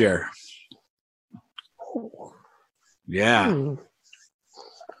like to share? Yeah.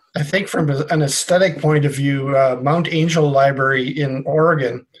 I think from an aesthetic point of view, Mount Angel Library in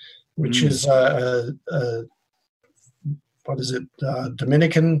Oregon, which is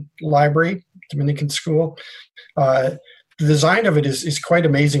Dominican library, Dominican school. The design of it is quite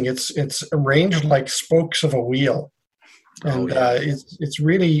amazing. It's arranged like spokes of a wheel. And it's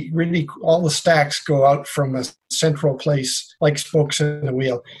really, really, all the stacks go out from a central place like spokes in a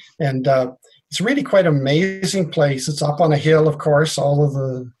wheel. And it's really quite an amazing place. It's up on a hill, of course. All of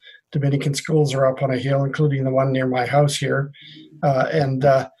the Dominican schools are up on a hill, including the one near my house here.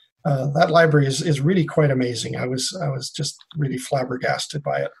 That library is really quite amazing. I was just really flabbergasted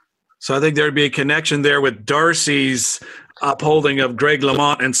by it. So I think there'd be a connection there with Darcy's upholding of Greg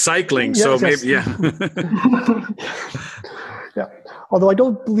LeMond and cycling. Yes, so yes. maybe, yeah. Yeah. Although I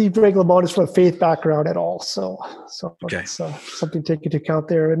don't believe Greg LeMond is from a faith background at all. So okay. It's something to take into account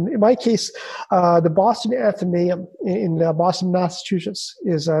there. And in my case, the Boston Athenaeum in Boston, Massachusetts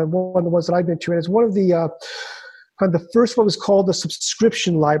is one of the ones that I've been to. And it's one of the first one was called the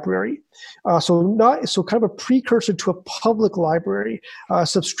subscription library. So kind of a precursor to a public library.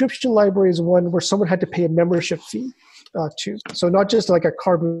 Subscription library is one where someone had to pay a membership fee to. So not just like a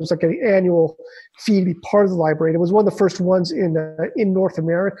card, but it was like an annual fee to be part of the library. And it was one of the first ones in North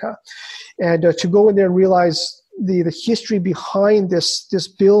America. And to go in there and realize the history behind this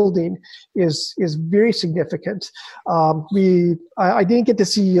building is very significant. I didn't get to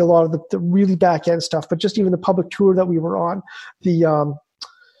see a lot of the really back end stuff, but just even the public tour that we were on, the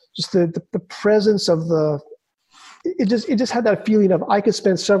presence of it just had that feeling of I could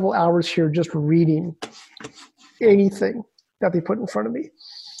spend several hours here just reading anything that they put in front of me.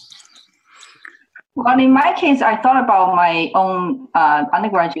 Well, in my case, I thought about my own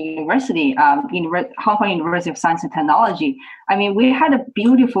undergraduate university, Hong Kong University of Science and Technology. I mean, we had a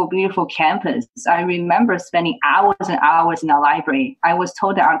beautiful, beautiful campus. I remember spending hours and hours in the library. I was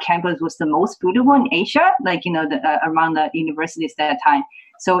told that our campus was the most beautiful in Asia, around the universities at that time.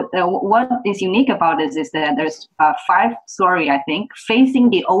 So what is unique about this is that there's 5-story, I think,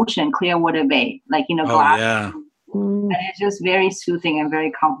 facing the ocean, Clearwater Bay, glass. Yeah. And it's just very soothing and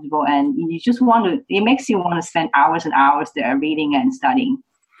very comfortable. And you just it makes you want to spend hours and hours there reading and studying.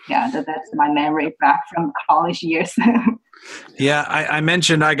 Yeah, that's my memory back from college years. Yeah, I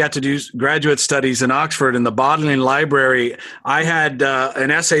mentioned I got to do graduate studies in Oxford in the Bodleian Library. I had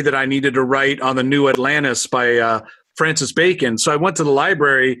an essay that I needed to write on the New Atlantis by Francis Bacon. So I went to the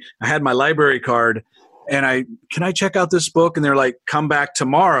library. I had my library card, and can I check out this book? And they're like, come back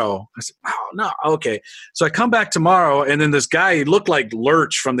tomorrow. I said, oh, no, okay. So I come back tomorrow, and then this guy, he looked like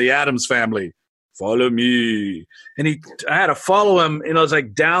Lurch from the Addams Family. Follow me. And I had to follow him, and I was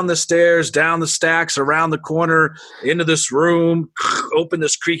like down the stairs, down the stacks, around the corner, into this room, open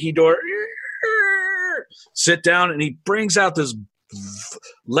this creaky door, sit down, and he brings out this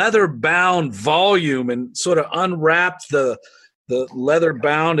leather-bound volume and sort of unwrapped the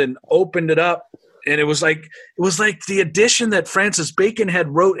leather-bound and opened it up. And it was like the edition that Francis Bacon had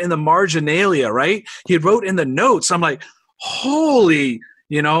wrote in the Marginalia, right? He had wrote in the notes. I'm like, holy,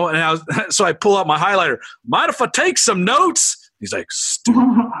 and so I pull out my highlighter. Mind if I take some notes? He's like,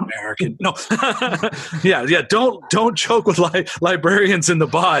 stupid American. No, yeah. Don't joke with librarians in the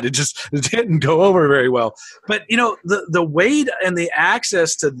bod. It didn't go over very well. But the weight and the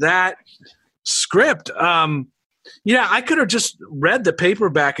access to that script. I could have just read the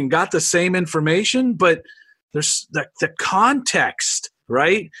paperback and got the same information, but there's the context,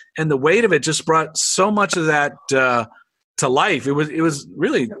 right? And the weight of it just brought so much of that to life. It was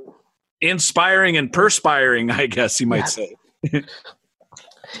really inspiring and perspiring, I guess you might say.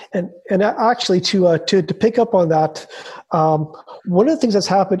 And actually to pick up on that, one of the things that's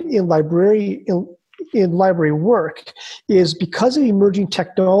happened in library work is because of emerging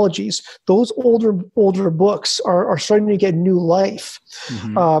technologies, those older books are starting to get new life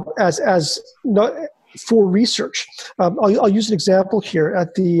as not for research. I'll use an example here.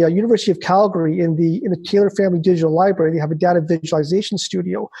 At the University of Calgary in the Taylor Family Digital Library, they have a data visualization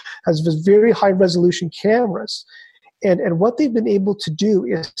studio, has very high resolution cameras. And what they've been able to do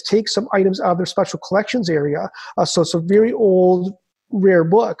is take some items out of their special collections area, so some very old, rare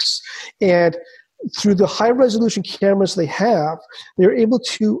books, and through the high resolution cameras they have, they're able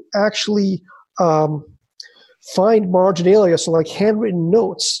to actually find marginalia, so like handwritten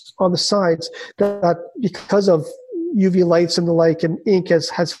notes on the sides that because of UV lights and the like, and ink has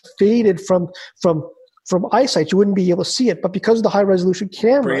faded from eyesight, you wouldn't be able to see it. But because of the high resolution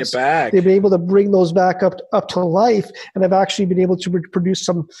cameras, they've been able to bring those back up to life, and have actually been able to produce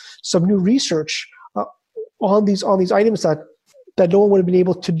some new research on these items that no one would have been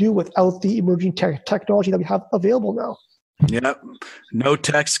able to do without the emerging technology that we have available now. Yep. No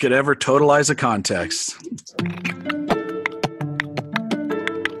text could ever totalize a context.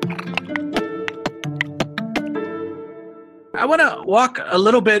 I want to walk a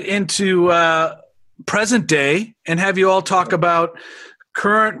little bit into present day and have you all talk about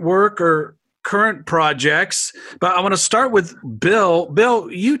current work or current projects. But I want to start with Bill.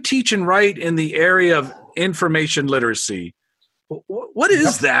 Bill, you teach and write in the area of information literacy. What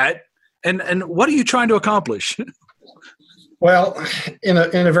is that, and what are you trying to accomplish? Well, in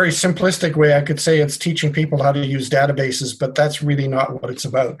a very simplistic way, I could say it's teaching people how to use databases, but that's really not what it's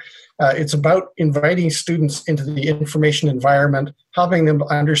about. It's about inviting students into the information environment, helping them to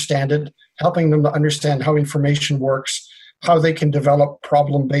understand it, helping them to understand how information works, how they can develop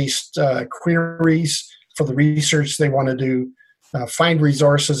problem-based queries for the research they want to do, find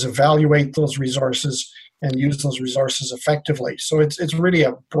resources, evaluate those resources, and use those resources effectively. So it's really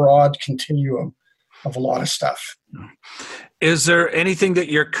a broad continuum of a lot of stuff. Is there anything that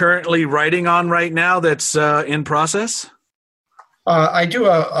you're currently writing on right now that's in process? I do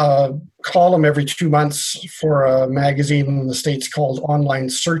a column every 2 months for a magazine in the States called Online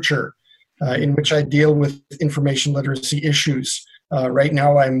Searcher, in which I deal with information literacy issues. Right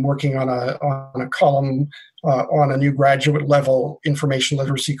now I'm working on a column on a new graduate level information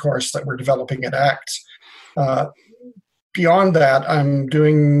literacy course that we're developing at ACTS. Beyond that, I'm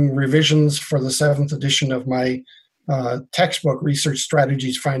doing revisions for the 7th edition of my textbook, Research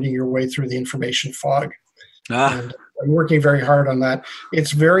Strategies, Finding Your Way Through the Information Fog. And I'm working very hard on that.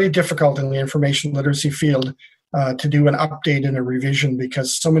 It's very difficult in the information literacy field to do an update and a revision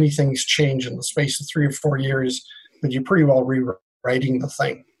because so many things change in the space of 3 or 4 years that you're pretty well rewriting the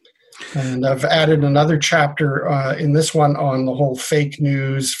thing. And I've added another chapter in this one on the whole fake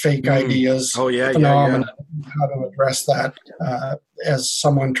news, fake ideas phenomenon, how to address that as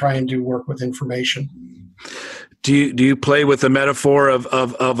someone trying to work with information. Do you play with the metaphor of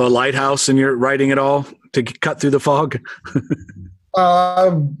a lighthouse in your writing at all to cut through the fog?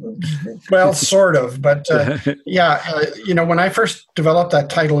 Well, sort of, but when I first developed that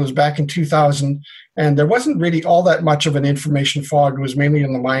title, it was back in 2000, and there wasn't really all that much of an information fog. It was mainly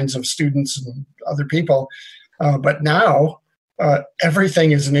in the minds of students and other people. But now,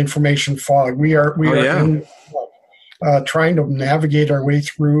 everything is an information fog. We are trying to navigate our way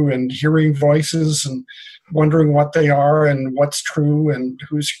through and hearing voices and wondering what they are and what's true and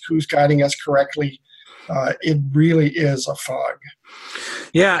who's guiding us correctly. It really is a fog.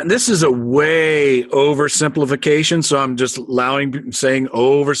 Yeah, and this is a way oversimplification, so I'm just saying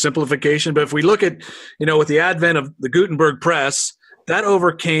oversimplification. But if we look at, with the advent of the Gutenberg press, that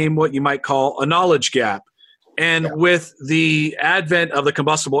overcame what you might call a knowledge gap. And with the advent of the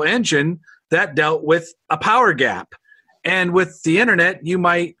combustible engine, that dealt with a power gap. And with the internet, you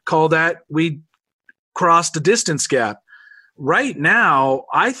might call that we crossed a distance gap. Right now,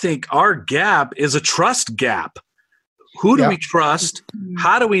 I think our gap is a trust gap. Who do we trust?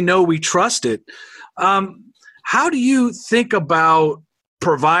 How do we know we trust it? How do you think about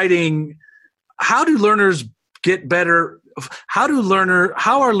providing? How do learners get better? How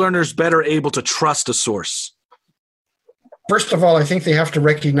are learners better able to trust a source? First of all, I think they have to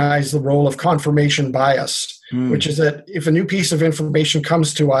recognize the role of confirmation bias, which is that if a new piece of information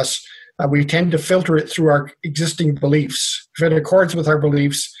comes to us, we tend to filter it through our existing beliefs. If it accords with our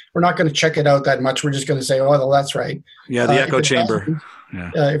beliefs, we're not going to check it out that much. We're just going to say, oh, well, that's right. Yeah, the echo chamber.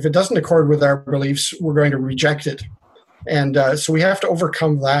 If it doesn't accord with our beliefs, we're going to reject it. And so we have to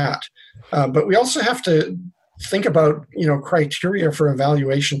overcome that. But we also have to think about, criteria for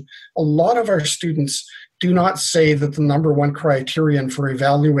evaluation. A lot of our students do not say that the number one criterion for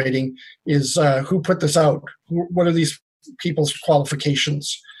evaluating is who put this out? What are these people's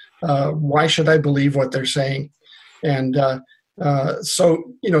qualifications? Why should I believe what they're saying? And so,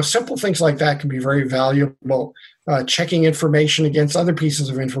 simple things like that can be very valuable. Checking information against other pieces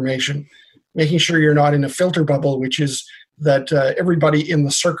of information, making sure you're not in a filter bubble, which is that everybody in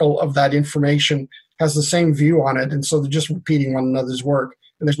the circle of that information has the same view on it. And so they're just repeating one another's work.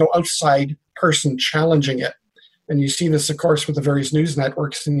 And there's no outside person challenging it. And you see this, of course, with the various news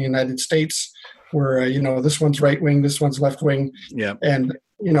networks in the United States where, this one's right wing, this one's left wing. Yeah. And,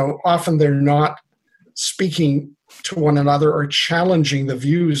 often they're not speaking to one another or challenging the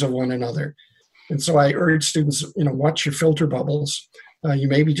views of one another. And so I urge students, watch your filter bubbles. You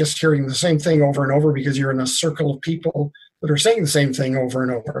may be just hearing the same thing over and over because you're in a circle of people that are saying the same thing over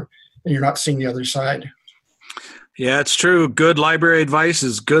and over, and you're not seeing the other side. Yeah, it's true. Good library advice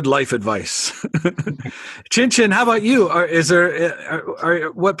is good life advice. Chin Chin, how about you?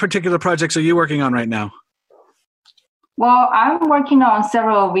 What particular projects are you working on right now? Well, I'm working on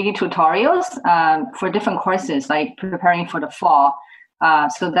several video tutorials for different courses, like preparing for the fall.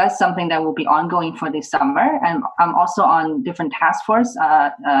 So that's something that will be ongoing for this summer. And I'm also on different task force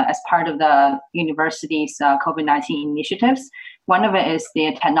as part of the university's COVID-19 initiatives. One of it is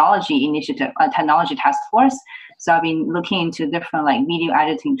the technology initiative, technology task force. So I've been looking into different video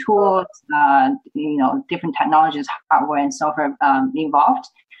editing tools, different technologies, hardware and software involved.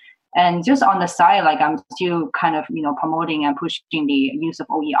 And just on the side, I'm still kind of, promoting and pushing the use of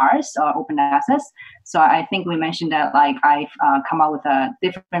OERs or open access. So I think we mentioned that I've come up with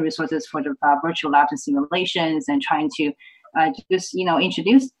different resources for the virtual labs and simulations and trying to just,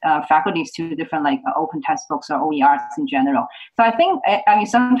 introduce faculties to different open textbooks or OERs in general. So I think,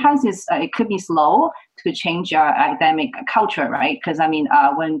 sometimes it could be slow to change our academic culture, right? Because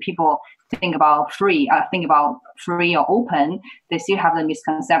when people think about free or open, they still have the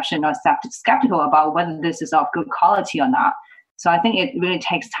misconception or skeptical about whether this is of good quality or not. So I think it really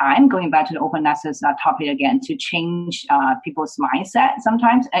takes time, going back to the open access topic again, to change people's mindset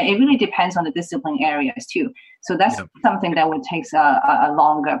sometimes. And it really depends on the discipline areas too. So that's something that would take a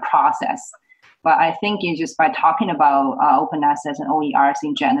longer process. But I think just by talking about open access and OERs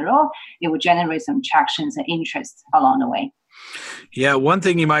in general, it would generate some tractions and interest along the way. Yeah, one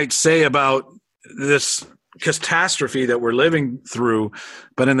thing you might say about this catastrophe that we're living through,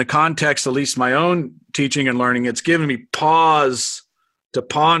 but in the context, at least my own teaching and learning, it's given me pause to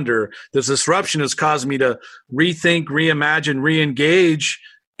ponder. This disruption has caused me to rethink, reimagine, re-engage,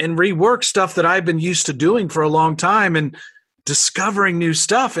 and rework stuff that I've been used to doing for a long time and discovering new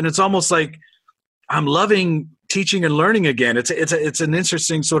stuff. And it's almost like I'm loving teaching and learning again. It's an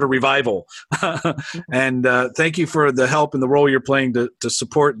interesting sort of revival. And thank you for the help and the role you're playing to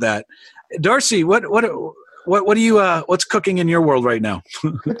support that. Darcy, what do you what's cooking in your world right now?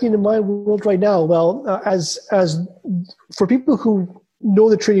 Cooking in my world right now. Well, as for people who know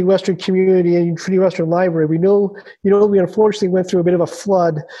the Trinity Western community and Trinity Western Library, we know, we unfortunately went through a bit of a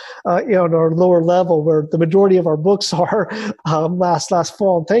flood on our lower level where the majority of our books are last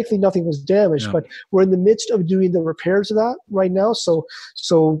fall. And thankfully, nothing was damaged, but we're in the midst of doing the repairs of that right now. So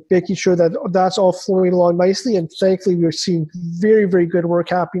making sure that that's all flowing along nicely. And thankfully, we're seeing very, very good work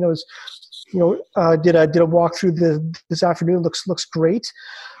happening. I was, did a walk through this afternoon. Looks great.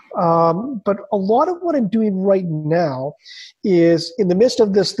 But a lot of what I'm doing right now is in the midst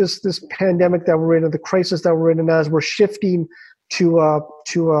of this pandemic that we're in, and the crisis that we're in, and as we're shifting to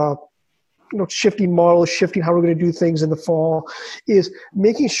shifting models, shifting how we're going to do things in the fall, is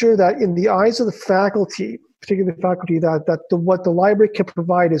making sure that in the eyes of the faculty, particularly the faculty, that what the library can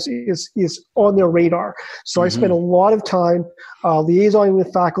provide is on their radar. So I spend a lot of time liaisoning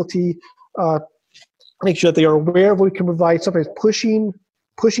with faculty, make sure that they are aware of what we can provide, sometimes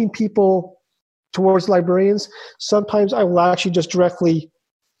pushing people towards librarians. Sometimes I will actually just directly,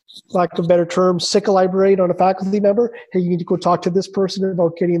 lack of a better term, sick a librarian on a faculty member. Hey, you need to go talk to this person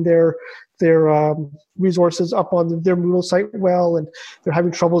about getting their resources up on their Moodle site well, and they're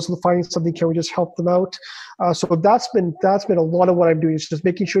having troubles with finding something. Can we just help them out? So that's been a lot of what I'm doing. Is just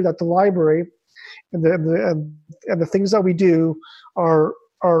making sure that the library and the things that we do are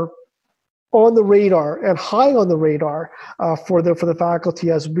on the radar and high on the radar for the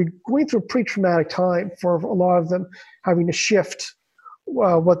faculty as we're going through a pretty traumatic time for a lot of them, having to shift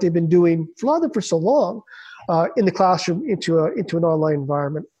what they've been doing, for a lot of them for so long, in the classroom into an online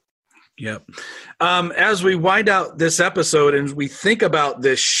environment. Yep. As we wind out this episode and we think about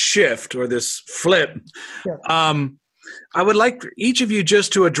this shift or this flip, I would like for each of you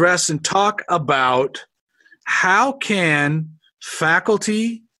just to address and talk about how can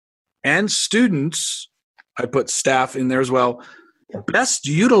faculty and students, I put staff in there as well, best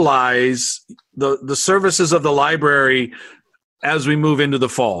utilize the services of the library as we move into the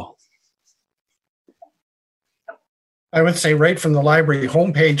fall? I would say right from the library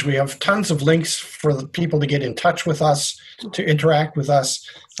homepage, we have tons of links for the people to get in touch with us, to interact with us.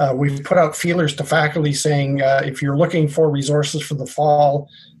 We've put out feelers to faculty saying, if you're looking for resources for the fall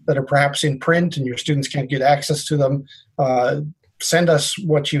that are perhaps in print and your students can't get access to them, send us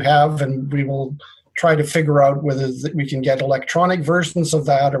what you have, and we will try to figure out whether we can get electronic versions of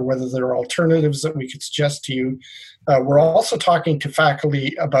that or whether there are alternatives that we could suggest to you. We're also talking to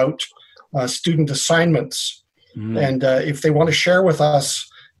faculty about student assignments. And if they want to share with us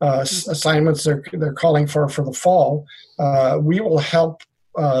assignments they're calling for the fall, we will help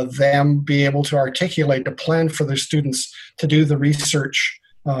them be able to articulate a plan for their students to do the research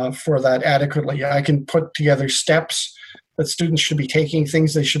for that adequately. I can put together steps that students should be taking,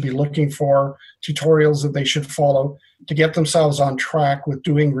 things they should be looking for, tutorials that they should follow to get themselves on track with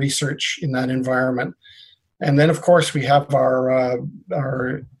doing research in that environment. And then, of course, we have our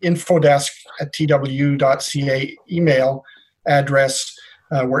infodesk at twu.ca email address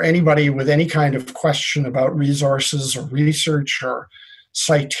where anybody with any kind of question about resources or research or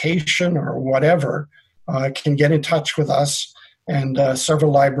citation or whatever can get in touch with us. And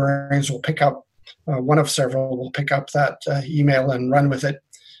several librarians will pick up, one of several will pick up that email and run with it.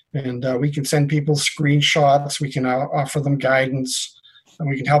 And we can send people screenshots, we can offer them guidance, and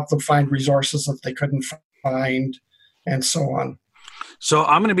we can help them find resources that they couldn't find, and so on. So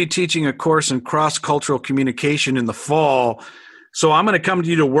I'm going to be teaching a course in cross-cultural communication in the fall. So I'm going to come to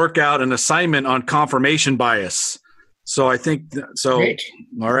you to work out an assignment on confirmation bias. So I think so. Great.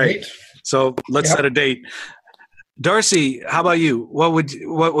 All right. Great. So let's set a date. Darcy, how about you? What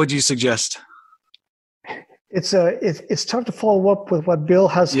would you suggest? It's tough to follow up with what Bill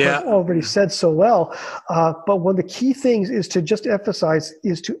has already said so well. But one of the key things is to just emphasize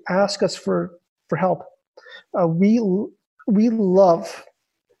is to ask us for help. We love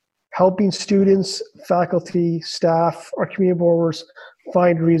helping students, faculty, staff, our community borrowers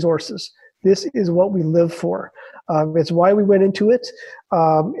find resources. This is what we live for. It's why we went into it.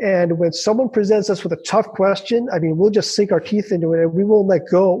 And when someone presents us with a tough question, I mean, we'll just sink our teeth into it and we won't let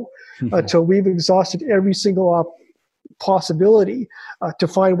go until we've exhausted every single possibility to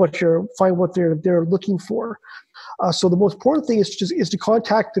find what they're looking for. So the most important thing is to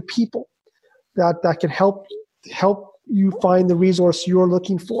contact the people that can help you find the resource you're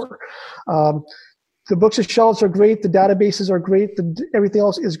looking for. The books and shelves are great. The databases are great. Everything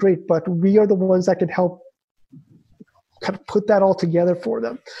else is great. But we are the ones that can help kind of put that all together for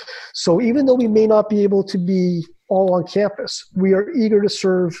them. So even though we may not be able to be all on campus, we are eager to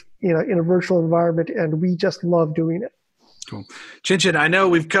serve in a virtual environment, and we just love doing it. Cool. Chin Chin, I know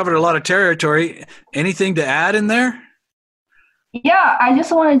we've covered a lot of territory. Anything to add in there? Yeah, I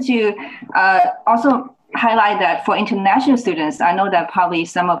just wanted to also highlight that for international students, I know that probably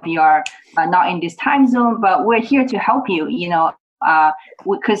some of you are not in this time zone, but we're here to help you,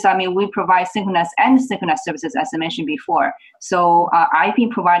 because we provide synchronous and asynchronous services, as I mentioned before. So I've been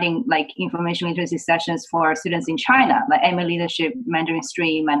providing like information literacy sessions for students in China, like MA Leadership Mandarin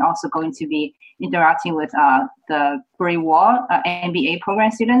Stream, and also going to be interacting with the Great Wall MBA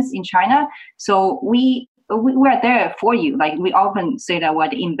program students in China. So we're there for you. Like we often say that we're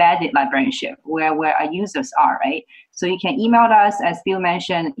the embedded librarianship, where our users are, right? So you can email us, as Bill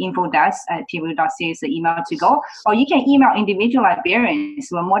mentioned, infodesk@twu.ca is the email to go, or you can email individual librarians.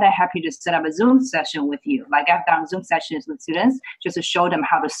 We're more than happy to set up a Zoom session with you. Like I've done Zoom sessions with students just to show them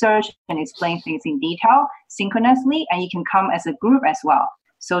how to search and explain things in detail synchronously, and you can come as a group as well.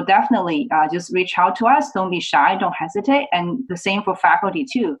 So definitely just reach out to us. Don't be shy. Don't hesitate. And the same for faculty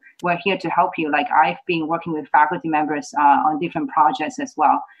too. We're here to help you. Like I've been working with faculty members on different projects as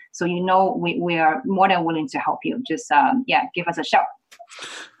well. So we are more than willing to help you. Just give us a shout.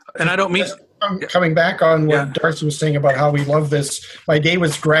 And I don't mean... Coming back on what Darcy was saying about how we love this, my day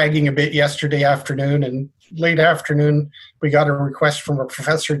was dragging a bit yesterday afternoon, and late afternoon we got a request from a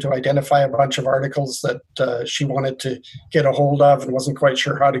professor to identify a bunch of articles that she wanted to get a hold of and wasn't quite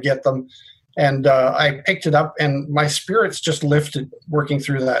sure how to get them. And I picked it up, and my spirits just lifted working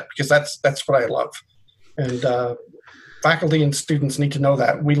through that, because that's what I love. And faculty and students need to know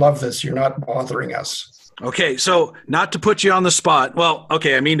that. We love this. You're not bothering us. Okay, so not to put you on the spot. Well,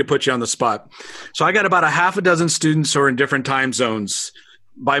 okay, I mean to put you on the spot. So I got about a half a dozen students who are in different time zones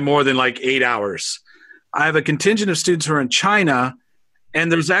by more than like 8 hours. I have a contingent of students who are in China,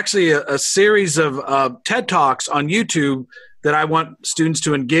 and there's actually a series of TED Talks on YouTube that I want students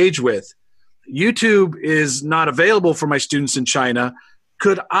to engage with. YouTube is not available for my students in China.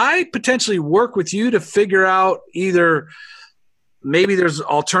 Could I potentially work with you to figure out either maybe there's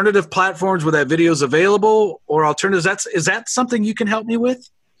alternative platforms where that video is available, or alternatives? Is that something you can help me with?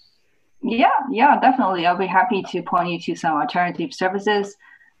 Yeah, definitely. I'll be happy to point you to some alternative services,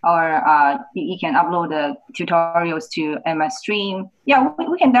 or you can upload the tutorials to MS Stream. Yeah,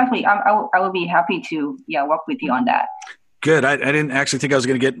 we can definitely. I will be happy to work with you on that. Good. I didn't actually think I was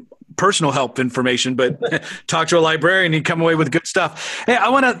going to get personal help information, but talk to a librarian and come away with good stuff. Hey, I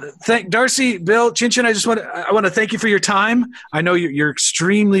want to thank Darcy, Bill, Chin. I want to thank you for your time. I know you're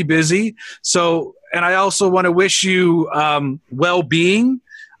extremely busy. So, and I also want to wish you well-being.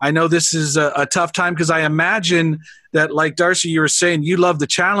 I know this is a tough time, because I imagine that, like Darcy, you were saying, you love the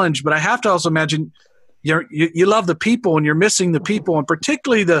challenge, but I have to also imagine you love the people, and you're missing the people, and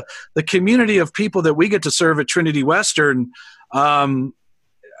particularly the community of people that we get to serve at Trinity Western.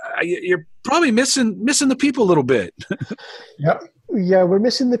 You're probably missing the people a little bit. Yep. Yeah, we're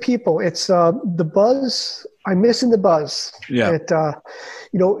missing the people. It's the buzz. I'm missing the buzz. Yeah.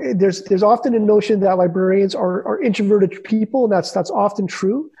 There's often a notion that librarians are introverted people, and that's often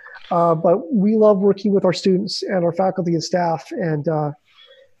true. But we love working with our students and our faculty and staff, and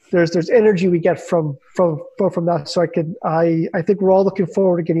there's energy we get from that. So I think we're all looking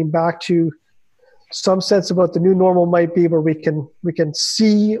forward to getting back to some sense of what the new normal might be, where we can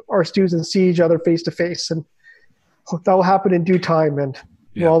see our students and see each other face to face, and that will happen in due time, and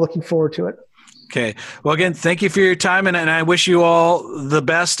we're all looking forward to it. Okay. Well, again, thank you for your time, and I wish you all the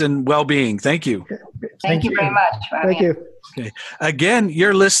best and well-being. Thank you. Okay. Thank you very much. Thank you. Okay. Again,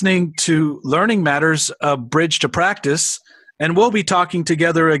 you're listening to Learning Matters, a Bridge to Practice, and we'll be talking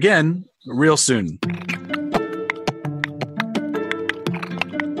together again real soon.